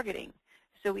for targeting.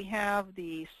 So we have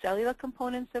the cellular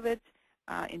components of it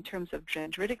in terms of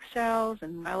dendritic cells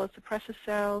and myelosuppressive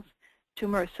cells,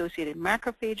 tumor-associated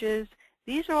macrophages.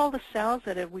 These are all the cells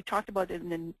that we talked about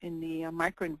in the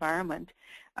microenvironment.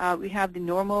 We have the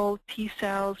normal T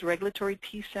cells, regulatory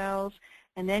T cells,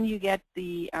 and then you get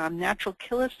the natural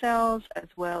killer cells as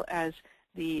well as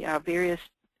the various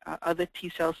other T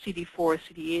cells, CD4,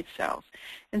 CD8 cells.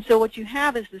 And so what you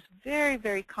have is this very,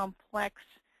 very complex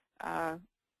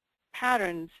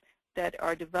patterns that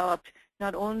are developed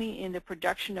not only in the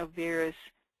production of various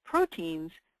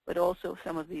proteins, but also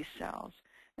some of these cells.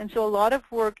 And so a lot of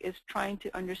work is trying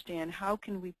to understand how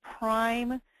can we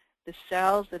prime the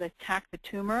cells that attack the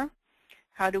tumor,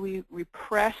 how do we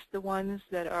repress the ones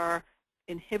that are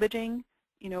inhibiting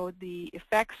the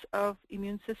effects of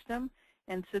immune system.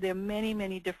 And so there are many,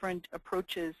 many different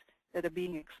approaches that are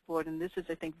being explored, and this is,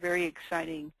 I think, very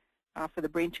exciting for the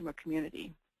brain tumor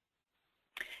community.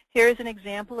 Here is an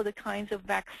example of the kinds of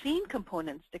vaccine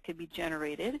components that can be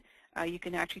generated. You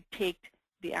can actually take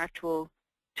the actual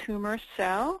tumor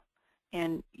cell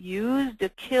and use the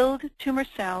killed tumor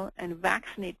cell and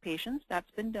vaccinate patients.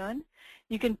 That's been done.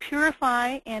 You can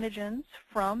purify antigens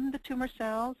from the tumor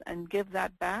cells and give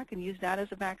that back and use that as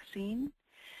a vaccine.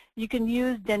 You can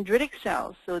use dendritic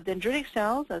cells. So dendritic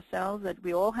cells are cells that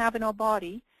we all have in our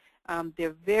body. They're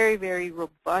very, very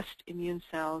robust immune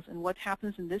cells. And what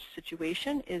happens in this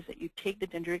situation is that you take the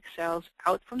dendritic cells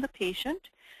out from the patient,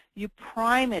 you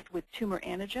prime it with tumor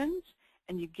antigens,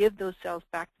 and you give those cells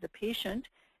back to the patient.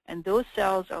 And those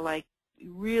cells are like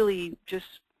really just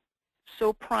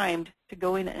so primed to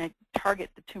go in and target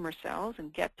the tumor cells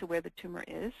and get to where the tumor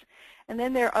is. And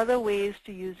then there are other ways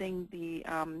to using the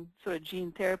sort of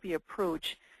gene therapy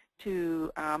approach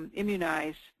to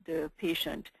immunize the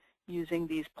patient using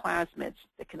these plasmids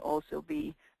that can also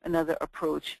be another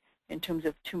approach in terms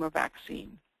of tumor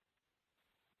vaccine.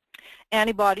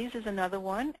 Antibodies is another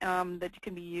one that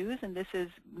can be used, and this is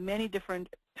many different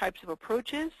types of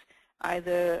approaches,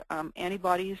 either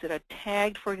antibodies that are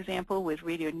tagged, for example, with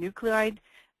radionuclide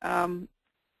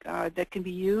that can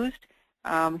be used.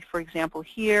 For example,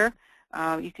 here,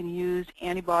 you can use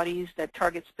antibodies that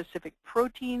target specific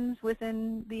proteins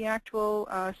within the actual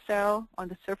cell, on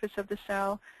the surface of the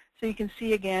cell. So you can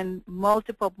see, again,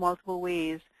 multiple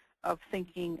ways of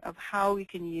thinking of how we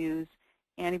can use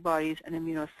antibodies and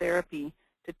immunotherapy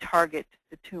to target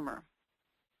the tumor.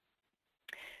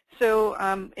 So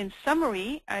in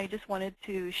summary, I just wanted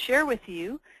to share with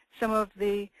you some of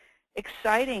the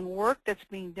exciting work that's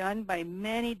being done by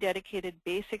many dedicated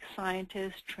basic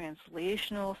scientists,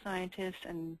 translational scientists,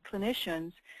 and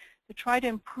clinicians to try to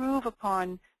improve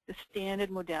upon the standard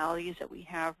modalities that we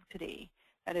have today.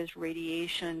 That is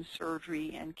radiation,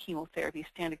 surgery, and chemotherapy,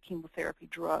 standard chemotherapy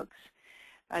drugs.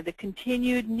 The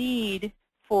continued need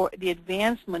for the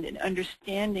advancement in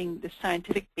understanding the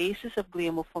scientific basis of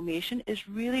glioma formation is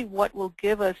really what will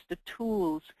give us the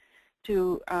tools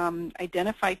to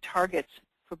identify targets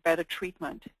for better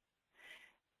treatment.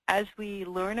 As we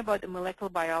learn about the molecular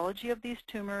biology of these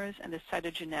tumors and the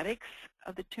cytogenetics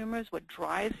of the tumors, what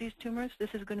drives these tumors,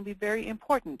 this is going to be very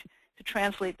important to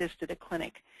translate this to the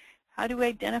clinic. How do we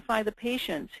identify the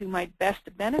patients who might best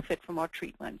benefit from our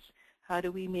treatments? How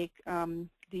do we make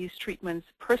these treatments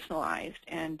personalized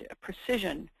and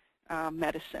precision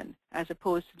medicine, as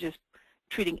opposed to just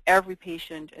treating every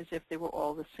patient as if they were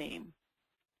all the same?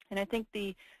 And I think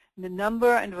the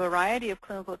number and variety of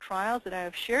clinical trials that I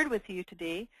have shared with you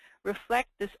today reflect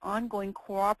this ongoing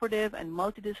cooperative and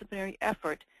multidisciplinary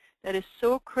effort that is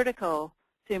so critical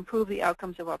to improve the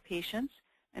outcomes of our patients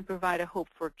and provide a hope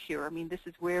for a cure. I mean, this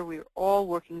is where we're all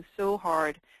working so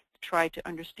hard to try to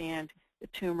understand the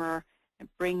tumor and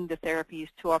bring the therapies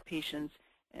to our patients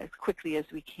as quickly as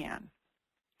we can.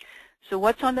 So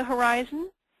what's on the horizon?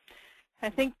 I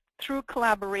think through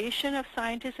collaboration of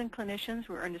scientists and clinicians,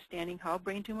 we're understanding how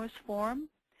brain tumors form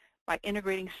by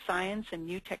integrating science and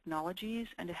new technologies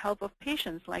and the help of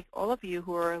patients like all of you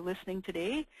who are listening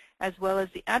today, as well as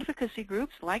the advocacy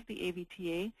groups like the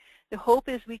ABTA. The hope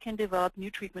is we can develop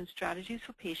new treatment strategies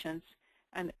for patients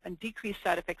and decrease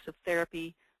side effects of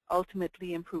therapy,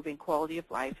 ultimately improving quality of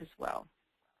life as well.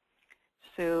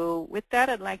 So with that,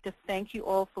 I'd like to thank you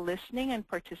all for listening and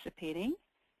participating,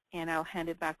 and I'll hand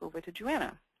it back over to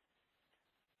Joanna.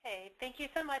 Hey, thank you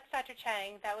so much, Dr.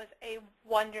 Chang. That was a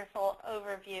wonderful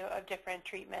overview of different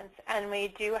treatments. And we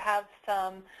do have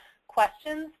some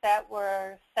questions that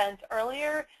were sent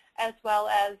earlier, as well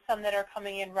as some that are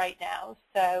coming in right now.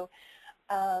 So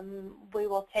we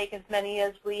will take as many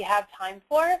as we have time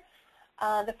for.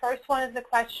 The first one is a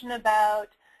question about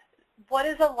what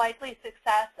is the likely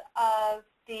success of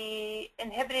the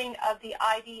inhibiting of the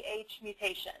IDH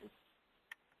mutations?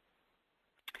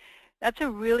 That's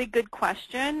a really good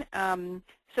question.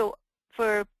 So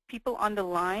for people on the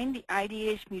line, the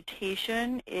IDH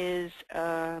mutation is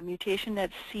a mutation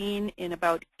that's seen in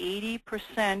about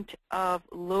 80% of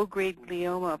low-grade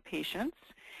glioma patients.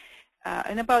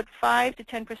 And about 5 to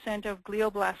 10% of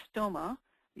glioblastoma,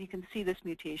 you can see this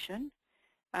mutation.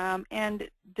 And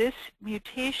this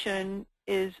mutation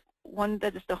is one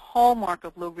that is the hallmark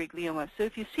of low-grade glioma. So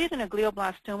if you see it in a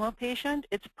glioblastoma patient,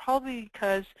 it's probably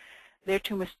because their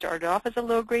tumor started off as a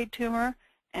low-grade tumor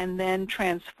and then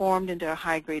transformed into a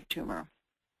high-grade tumor.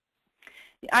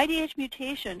 The IDH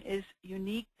mutation is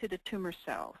unique to the tumor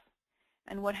cells.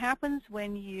 And what happens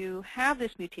when you have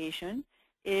this mutation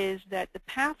is that the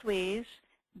pathways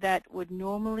that would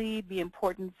normally be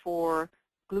important for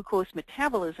glucose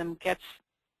metabolism gets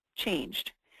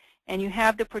changed. And you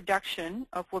have the production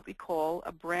of what we call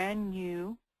a brand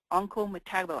new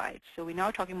oncometabolite. So we're now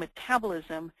talking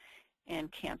metabolism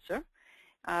and cancer.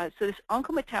 So this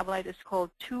oncometabolite is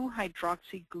called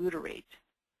 2-hydroxyglutarate.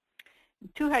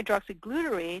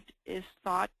 2-hydroxyglutarate is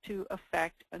thought to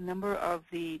affect a number of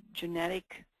the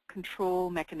genetic control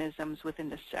mechanisms within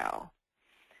the cell.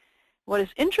 What is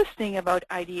interesting about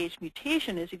IDH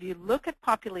mutation is if you look at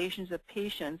populations of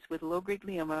patients with low-grade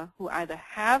glioma who either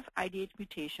have IDH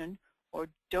mutation or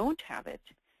don't have it,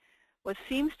 what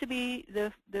seems to be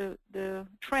the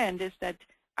trend is that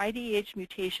IDH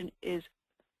mutation is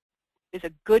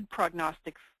a good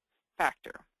prognostic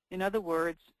factor. In other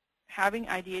words, having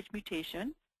IDH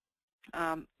mutation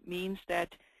means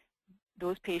that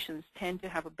those patients tend to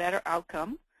have a better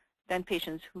outcome than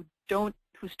patients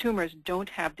whose tumors don't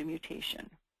have the mutation.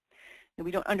 And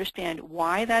we don't understand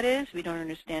why that is. We don't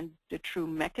understand the true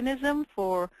mechanism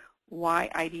for why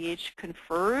IDH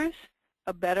confers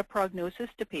a better prognosis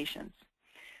to patients.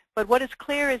 But what is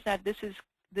clear is that this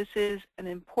is an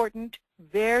important,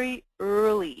 very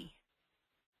early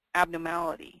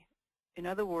abnormality. In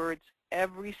other words,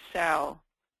 every cell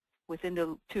within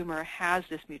the tumor has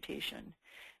this mutation.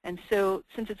 And so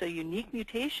since it's a unique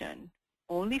mutation,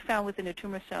 only found within the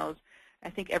tumor cells, I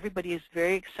think everybody is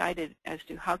very excited as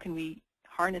to how can we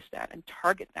harness that and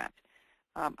target that,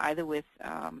 either with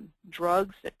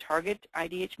drugs that target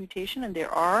IDH mutation, and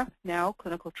there are now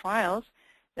clinical trials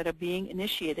that are being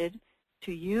initiated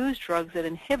to use drugs that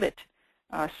inhibit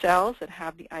cells that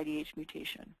have the IDH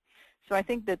mutation. So I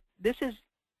think that this is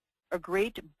a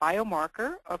great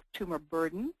biomarker of tumor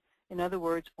burden. In other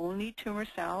words, only tumor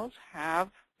cells have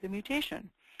the mutation.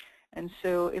 And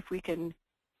so if we can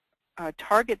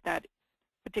target that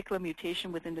particular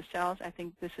mutation within the cells, I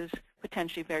think this is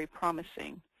potentially very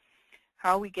promising.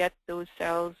 how we get those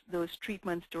cells, those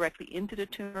treatments directly into the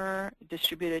tumor,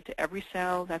 distributed to every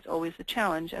cell. That's always a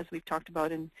challenge, as we've talked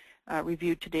about and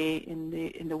reviewed today in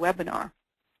the webinar.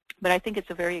 But I think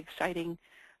it's a very exciting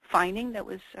finding that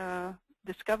was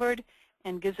discovered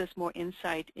and gives us more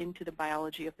insight into the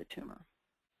biology of the tumor.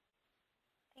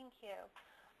 Thank you.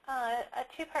 A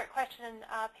two-part question.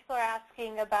 People are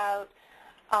asking about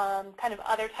kind of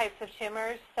other types of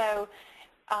tumors. So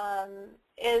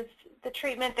is the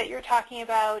treatment that you're talking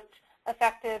about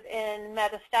effective in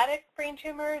metastatic brain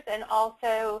tumors? And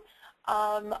also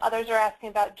others are asking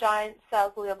about giant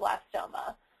cell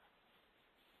glioblastoma.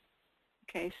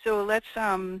 Okay, so let's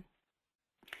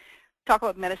talk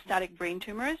about metastatic brain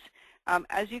tumors.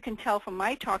 As you can tell from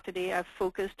my talk today, I've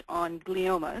focused on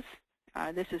gliomas.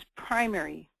 This is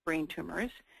primary brain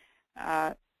tumors,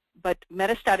 but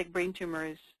metastatic brain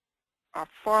tumors are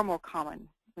far more common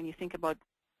when you think about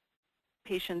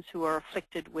patients who are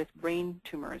afflicted with brain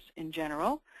tumors in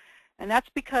general. And that's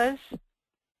because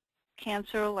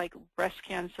cancer like breast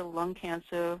cancer, lung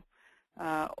cancer,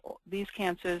 these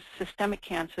cancers, systemic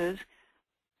cancers,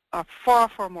 are far,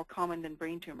 far more common than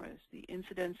brain tumors. The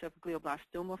incidence of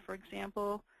glioblastoma, for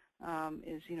example,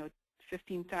 is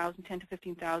 15,000, 10 to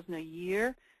 15,000 a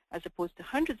year, as opposed to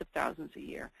hundreds of thousands a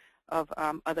year of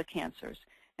other cancers.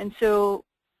 And so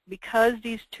because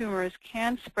these tumors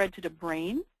can spread to the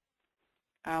brain,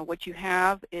 what you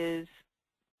have is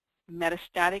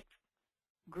metastatic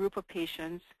group of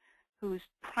patients whose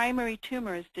primary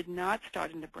tumors did not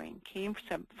start in the brain, came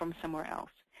from somewhere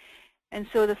else. And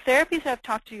so the therapies I've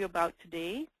talked to you about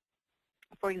today,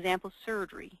 for example,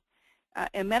 surgery.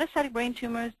 In metastatic brain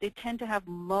tumors, they tend to have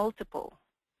multiple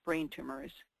brain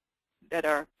tumors that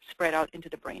are spread out into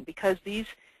the brain because these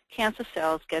cancer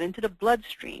cells get into the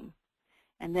bloodstream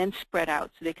and then spread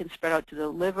out. So they can spread out to the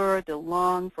liver, the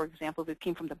lung, for example, if it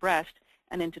came from the breast,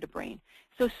 and into the brain.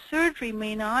 So surgery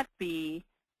may not be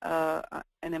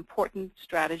an important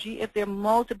strategy if there are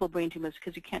multiple brain tumors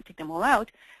because you can't take them all out,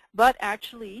 but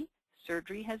actually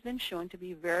surgery has been shown to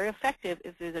be very effective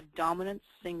if there's a dominant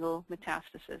single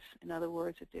metastasis. In other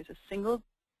words, if there's a single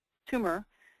tumor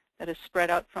that is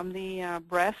spread out from the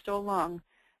breast or lung,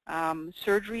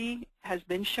 surgery has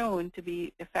been shown to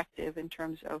be effective in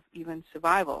terms of even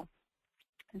survival.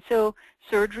 And so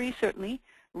surgery, certainly.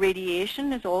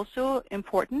 Radiation is also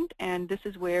important, and this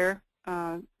is where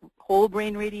whole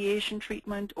brain radiation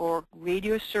treatment or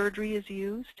radiosurgery is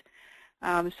used.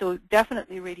 So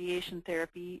definitely radiation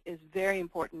therapy is very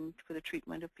important for the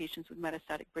treatment of patients with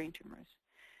metastatic brain tumors.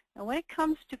 Now when it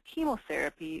comes to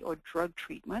chemotherapy or drug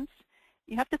treatments,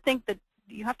 you have to think that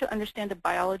you have to understand the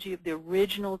biology of the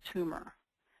original tumor.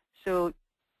 So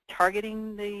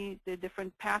targeting the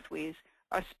different pathways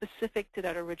are specific to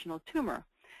that original tumor.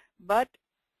 But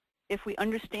if we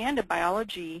understand the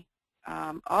biology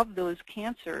of those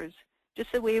cancers,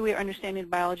 just the way we're understanding the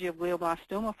biology of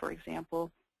glioblastoma, for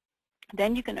example,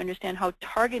 then you can understand how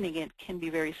targeting it can be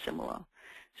very similar.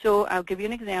 So I'll give you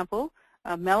an example.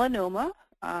 Melanoma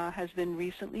has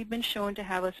recently been shown to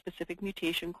have a specific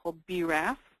mutation called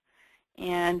BRAF,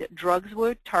 and drugs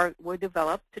were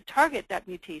developed to target that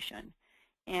mutation.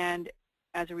 And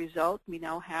as a result, we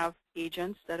now have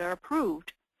agents that are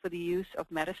approved for the use of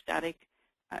metastatic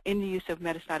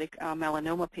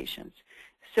melanoma patients.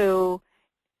 So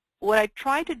what I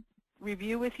try to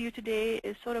review with you today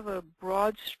is sort of a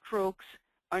broad strokes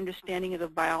understanding of the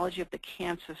biology of the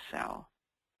cancer cell.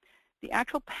 The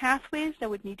actual pathways that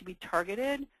would need to be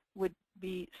targeted would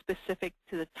be specific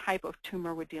to the type of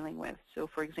tumor we're dealing with. So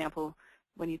for example,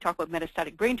 when you talk about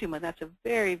metastatic brain tumor, that's a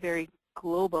very, very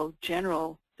global,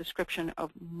 general description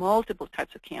of multiple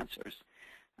types of cancers.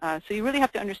 So you really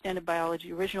have to understand the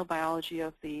biology, original biology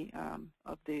of the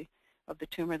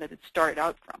tumor that it started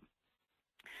out from.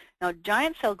 Now,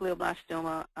 giant cell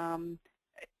glioblastoma,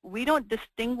 we don't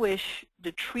distinguish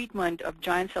the treatment of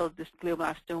giant cell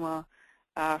glioblastoma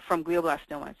from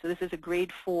glioblastoma. So this is a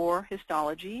grade 4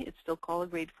 histology. It's still called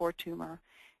a grade 4 tumor.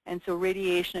 And so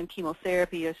radiation and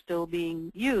chemotherapy are still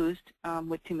being used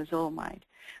with temozolomide.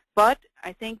 But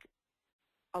I think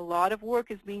a lot of work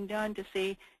is being done to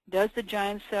say, does the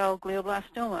giant cell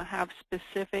glioblastoma have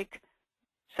specific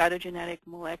cytogenetic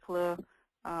molecular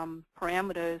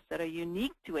parameters that are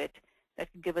unique to it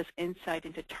that can give us insight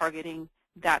into targeting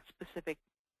that specific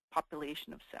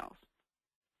population of cells?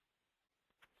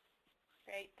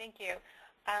 Great, thank you.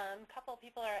 A couple of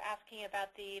people are asking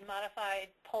about the modified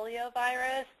polio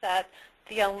virus that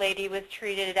the young lady was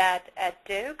treated at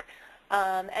Duke.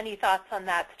 Any thoughts on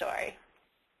that story?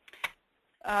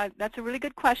 That's a really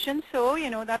good question. So,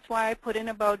 that's why I put in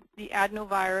about the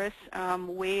adenovirus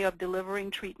way of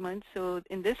delivering treatment. So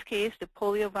in this case, the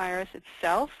poliovirus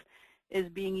itself is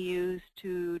being used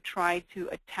to try to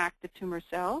attack the tumor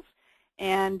cells.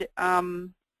 And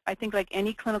I think like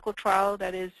any clinical trial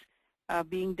that is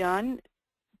being done,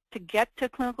 to get to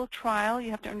clinical trial,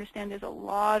 you have to understand there's a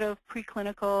lot of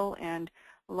preclinical and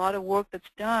a lot of work that's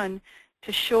done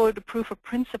to show the proof of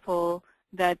principle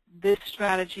that this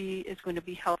strategy is going to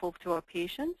be helpful to our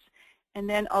patients. And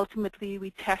then ultimately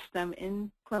we test them in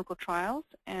clinical trials.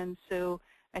 And so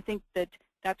I think that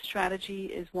that strategy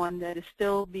is one that is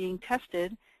still being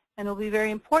tested, and it will be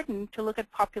very important to look at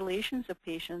populations of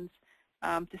patients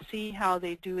to see how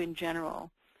they do in general.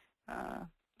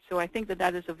 So I think that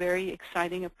that is a very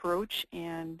exciting approach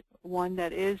and one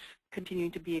that is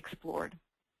continuing to be explored.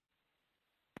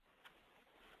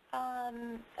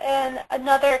 And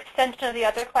another extension of the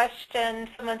other question,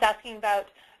 someone's asking about,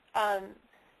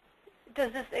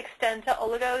 does this extend to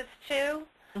oligos too?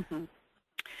 Mm-hmm.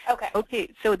 Okay. Okay,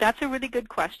 so that's a really good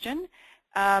question.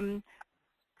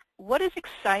 What is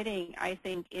exciting, I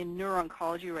think, in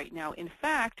neuro-oncology right now, in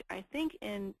fact, I think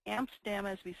in Amsterdam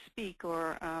as we speak,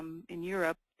 or in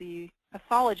Europe, the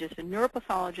pathologists and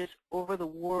neuropathologists over the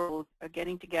world are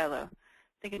getting together,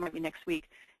 I think it might be next week,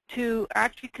 to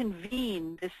actually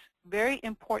convene this very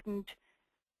important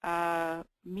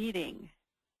meeting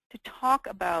to talk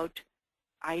about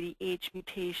IDH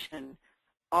mutation,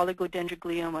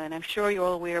 oligodendroglioma, and I'm sure you're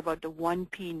all aware about the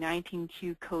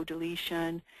 1p19q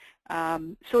co-deletion.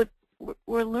 So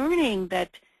we're learning that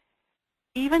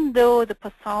even though the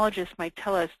pathologist might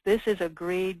tell us this is a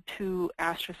grade 2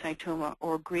 astrocytoma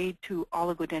or grade 2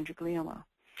 oligodendroglioma,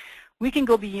 we can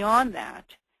go beyond that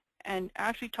and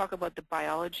actually talk about the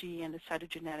biology and the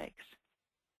cytogenetics.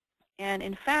 And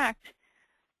in fact,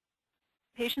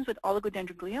 patients with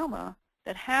oligodendroglioma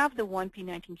that have the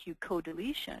 1p19q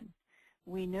co-deletion,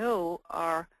 we know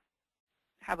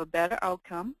have a better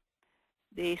outcome.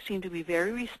 They seem to be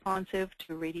very responsive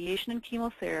to radiation and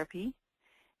chemotherapy.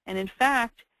 And in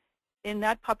fact, in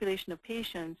that population of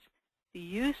patients, the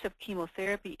use of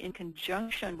chemotherapy in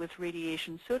conjunction with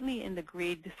radiation, certainly in the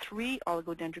grade 3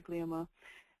 oligodendroglioma,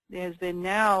 there has been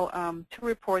now 2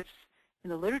 reports in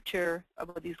the literature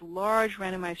about these large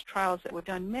randomized trials that were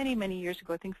done many, many years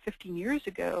ago, I think 15 years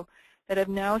ago, that have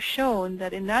now shown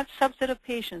that in that subset of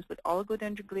patients with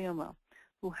oligodendroglioma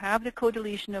who have the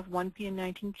co-deletion of 1p and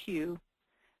 19q,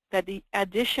 that the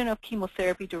addition of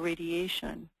chemotherapy to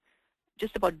radiation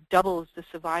just about doubles the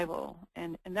survival.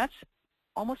 And that's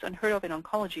almost unheard of in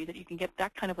oncology, that you can get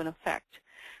that kind of an effect.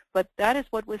 But that is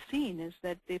what we're seeing, is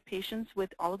that the patients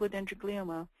with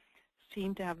oligodendroglioma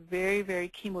seem to have very, very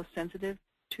chemosensitive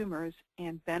tumors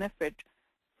and benefit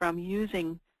from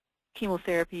using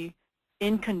chemotherapy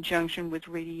in conjunction with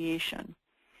radiation.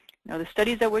 Now, the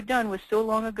studies that were done was so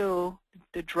long ago.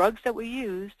 The drugs that were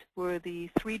used were the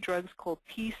 3 drugs called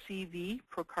PCV,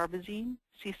 procarbazine,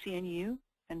 CCNU,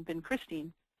 and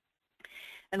vincristine.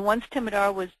 And once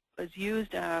Timidar was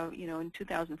used, in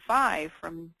 2005,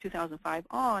 from 2005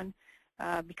 on,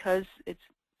 because it's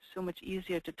so much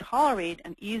easier to tolerate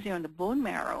and easier on the bone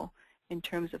marrow in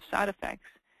terms of side effects,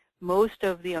 most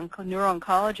of the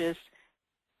neuro-oncologists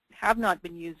have not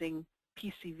been using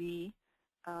PCV,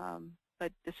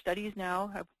 but the studies now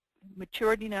have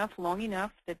matured enough, long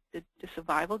enough, that the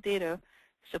survival data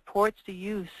supports the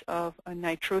use of a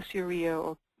nitrosourea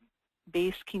or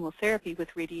based chemotherapy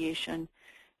with radiation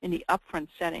in the upfront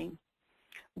setting.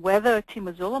 Whether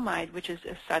temozolomide, which is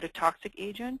a cytotoxic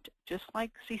agent, just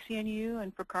like CCNU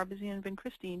and procarbazine and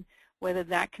vincristine, whether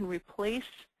that can replace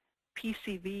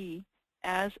PCV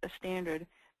as a standard,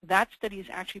 that study is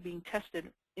actually being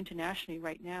tested internationally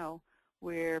right now,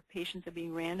 where patients are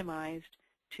being randomized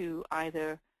to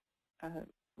either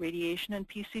radiation and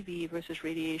PCV versus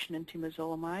radiation and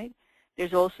temozolomide.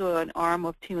 There's also an arm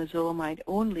of temozolomide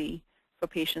only for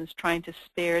patients trying to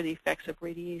spare the effects of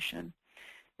radiation.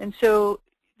 And so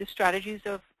the strategies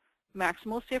of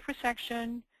maximal safe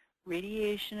resection,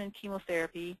 radiation, and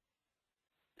chemotherapy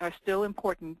are still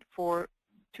important for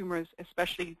tumors,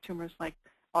 especially tumors like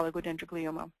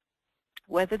oligodendroglioma.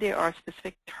 Whether there are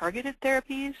specific targeted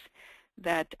therapies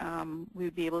that we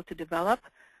would be able to develop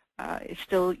is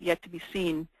still yet to be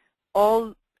seen.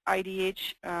 All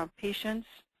IDH patients,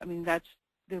 I mean, that's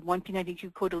the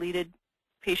 1p19q co-deleted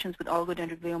patients with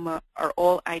oligodendroglioma are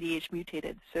all IDH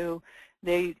mutated. So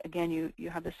they, again, you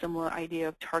have a similar idea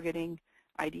of targeting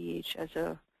IDH as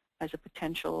a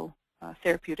potential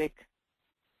therapeutic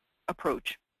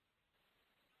approach.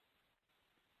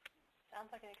 Sounds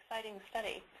like an exciting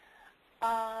study.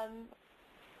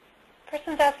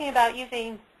 Person's asking about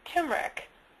using turmeric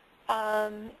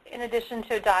In addition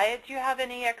to diet, do you have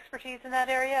any expertise in that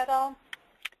area at all?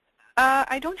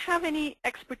 I don't have any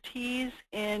expertise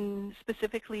in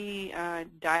specifically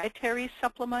dietary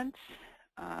supplements,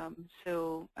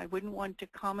 so I wouldn't want to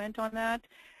comment on that.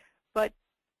 But,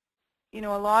 you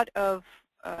know, a lot of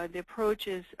the approach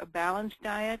is a balanced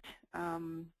diet,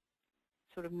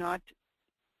 sort of not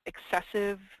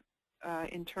excessive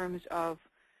in terms of,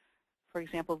 for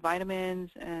example,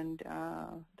 vitamins, and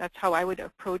that's how I would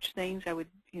approach things. I would,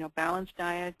 you know, balanced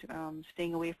diet,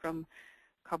 staying away from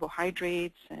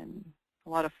carbohydrates and a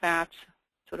lot of fats,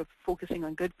 sort of focusing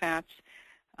on good fats,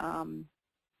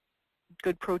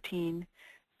 good protein.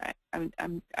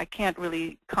 I can't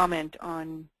really comment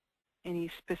on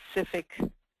any specific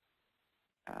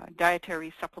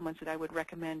dietary supplements that I would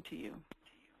recommend to you.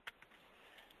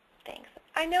 Thanks.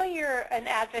 I know you're an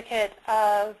advocate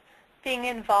of being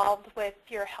involved with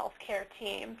your healthcare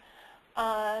team.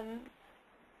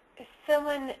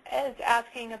 Someone is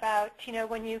asking about, you know,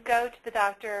 when you go to the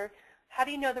doctor, how do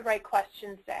you know the right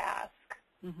questions to ask?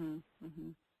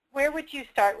 Where would you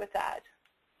start with that?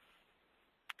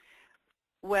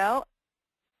 Well,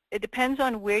 it depends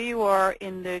on where you are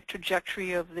in the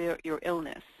trajectory of your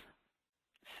illness.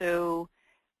 So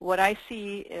what I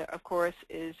see, of course,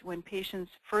 is when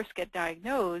patients first get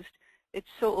diagnosed, it's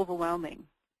so overwhelming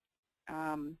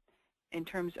in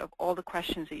terms of all the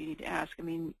questions that you need to ask. I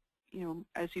mean, you know,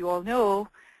 as you all know,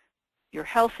 you're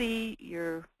healthy,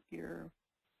 you're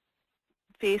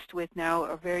faced with now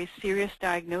a very serious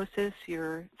diagnosis.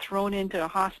 You're thrown into a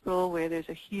hospital where there's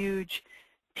a huge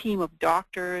team of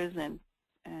doctors and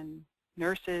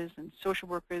nurses and social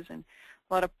workers and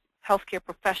a lot of healthcare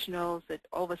professionals that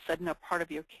all of a sudden are part of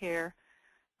your care.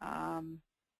 And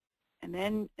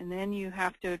then you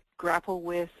have to grapple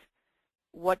with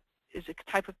what is the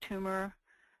type of tumor,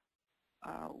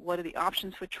 what are the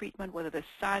options for treatment, what are the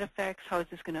side effects, how is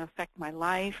this going to affect my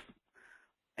life?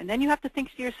 And then you have to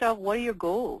think to yourself, what are your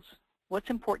goals? What's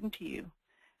important to you?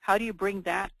 How do you bring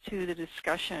that to the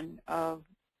discussion of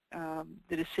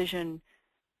the decision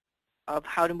of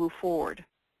how to move forward?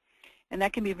 And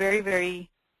that can be very, very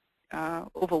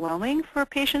overwhelming for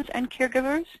patients and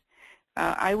caregivers.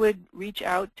 I would reach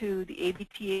out to the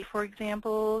ABTA, for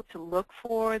example, to look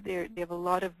for. They have a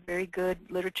lot of very good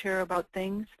literature about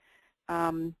things.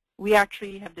 We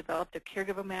actually have developed a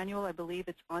caregiver manual. I believe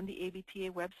it's on the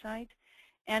ABTA website.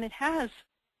 And it has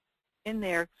in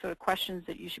there sort of questions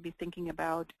that you should be thinking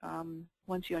about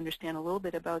once you understand a little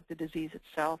bit about the disease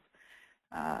itself.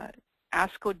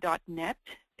 ASCO.net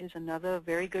is another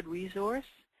very good resource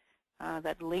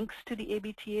that links to the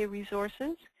ABTA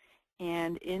resources.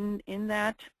 And in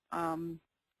that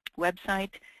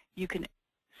website, you can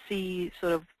see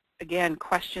sort of, again,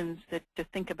 questions to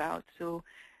think about. So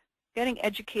getting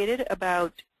educated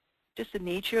about just the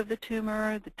nature of the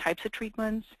tumor, the types of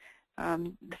treatments.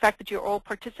 The fact that you're all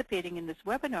participating in this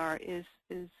webinar is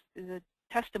a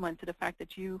testament to the fact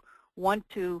that you want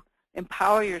to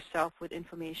empower yourself with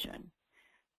information.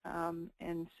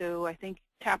 And so I think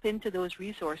tap into those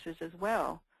resources as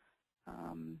well.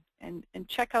 And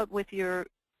check out with your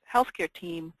healthcare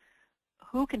team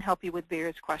who can help you with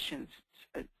various questions.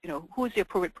 You know, who is the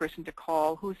appropriate person to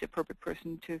call, who is the appropriate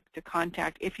person to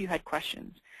contact if you had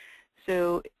questions.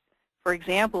 So, for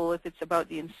example, if it's about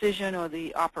the incision or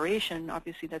the operation,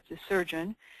 obviously that's the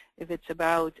surgeon. If it's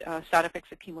about side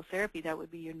effects of chemotherapy, that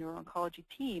would be your neuro-oncology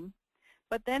team.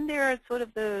 But then there are sort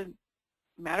of the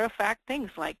matter-of-fact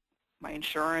things like my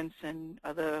insurance and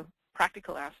other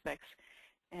practical aspects.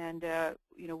 And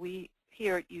you know, we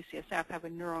here at UCSF have a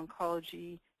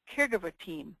neuro-oncology caregiver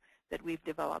team that we've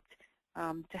developed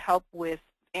to help with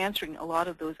answering a lot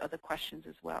of those other questions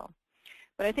as well.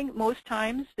 But I think most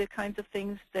times the kinds of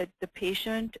things that the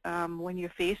patient, when you're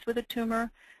faced with a tumor,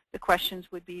 the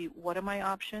questions would be, what are my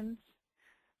options?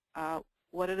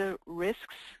 What are the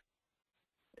risks,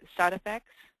 side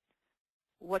effects?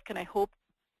 What can I hope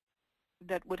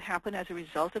that would happen as a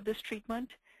result of this treatment?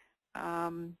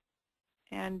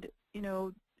 And, you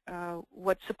know,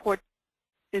 what support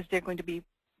is there going to be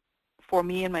for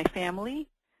me and my family?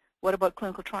 What about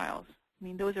clinical trials? I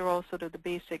mean, those are all sort of the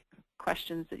basic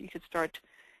questions that you could start,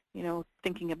 you know,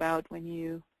 thinking about when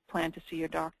you plan to see your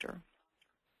doctor.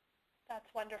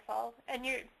 That's wonderful. And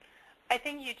I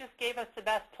think you just gave us the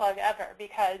best plug ever,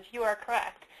 because you are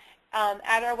correct.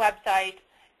 At our website,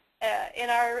 in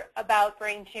our About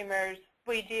Brain Tumors,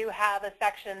 we do have a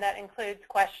section that includes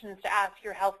questions to ask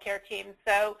your healthcare team.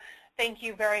 So thank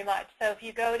you very much. So if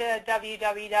you go to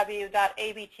www.abta.org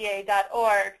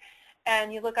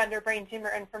and you look under brain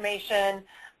tumor information,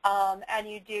 and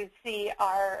you do see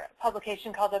our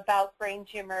publication called About Brain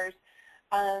Tumors,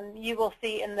 you will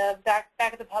see in the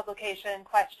back of the publication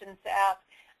questions to ask,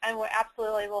 and we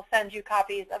absolutely will send you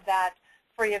copies of that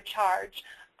free of charge.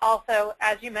 Also,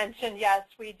 as you mentioned, yes,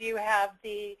 we do have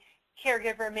the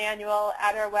caregiver manual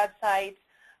at our website,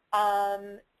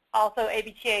 also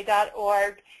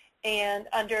abta.org, and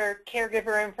under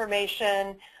caregiver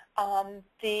information,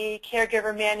 the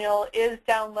caregiver manual is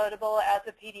downloadable as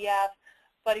a PDF.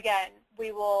 But again,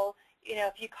 we will,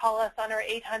 if you call us on our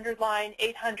 800 line,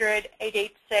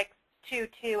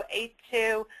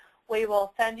 800-886-2282, we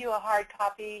will send you a hard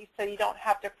copy so you don't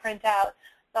have to print out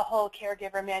the whole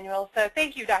caregiver manual. So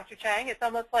thank you, Dr. Chang. It's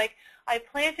almost like I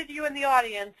planted you in the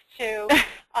audience to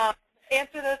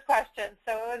answer those questions,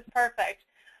 so it was perfect.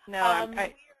 No,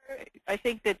 I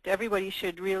think that everybody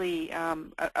should really,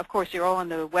 of course, you're all on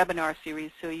the webinar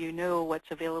series, so you know what's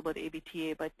available at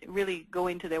ABTA, but really go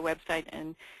into their website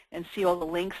and see all the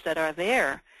links that are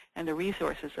there and the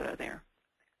resources that are there.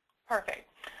 Perfect.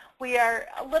 We are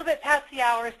a little bit past the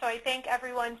hour, so I thank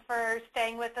everyone for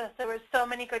staying with us. There were so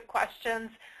many good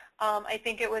questions. I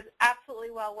think it was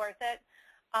absolutely well worth it.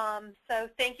 So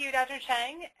thank you, Dr.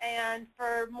 Chang. And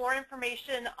for more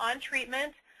information on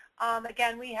treatment,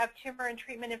 again, we have tumor and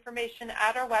treatment information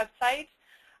at our website.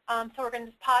 So we're going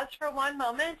to pause for one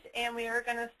moment, and we are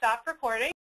going to stop recording.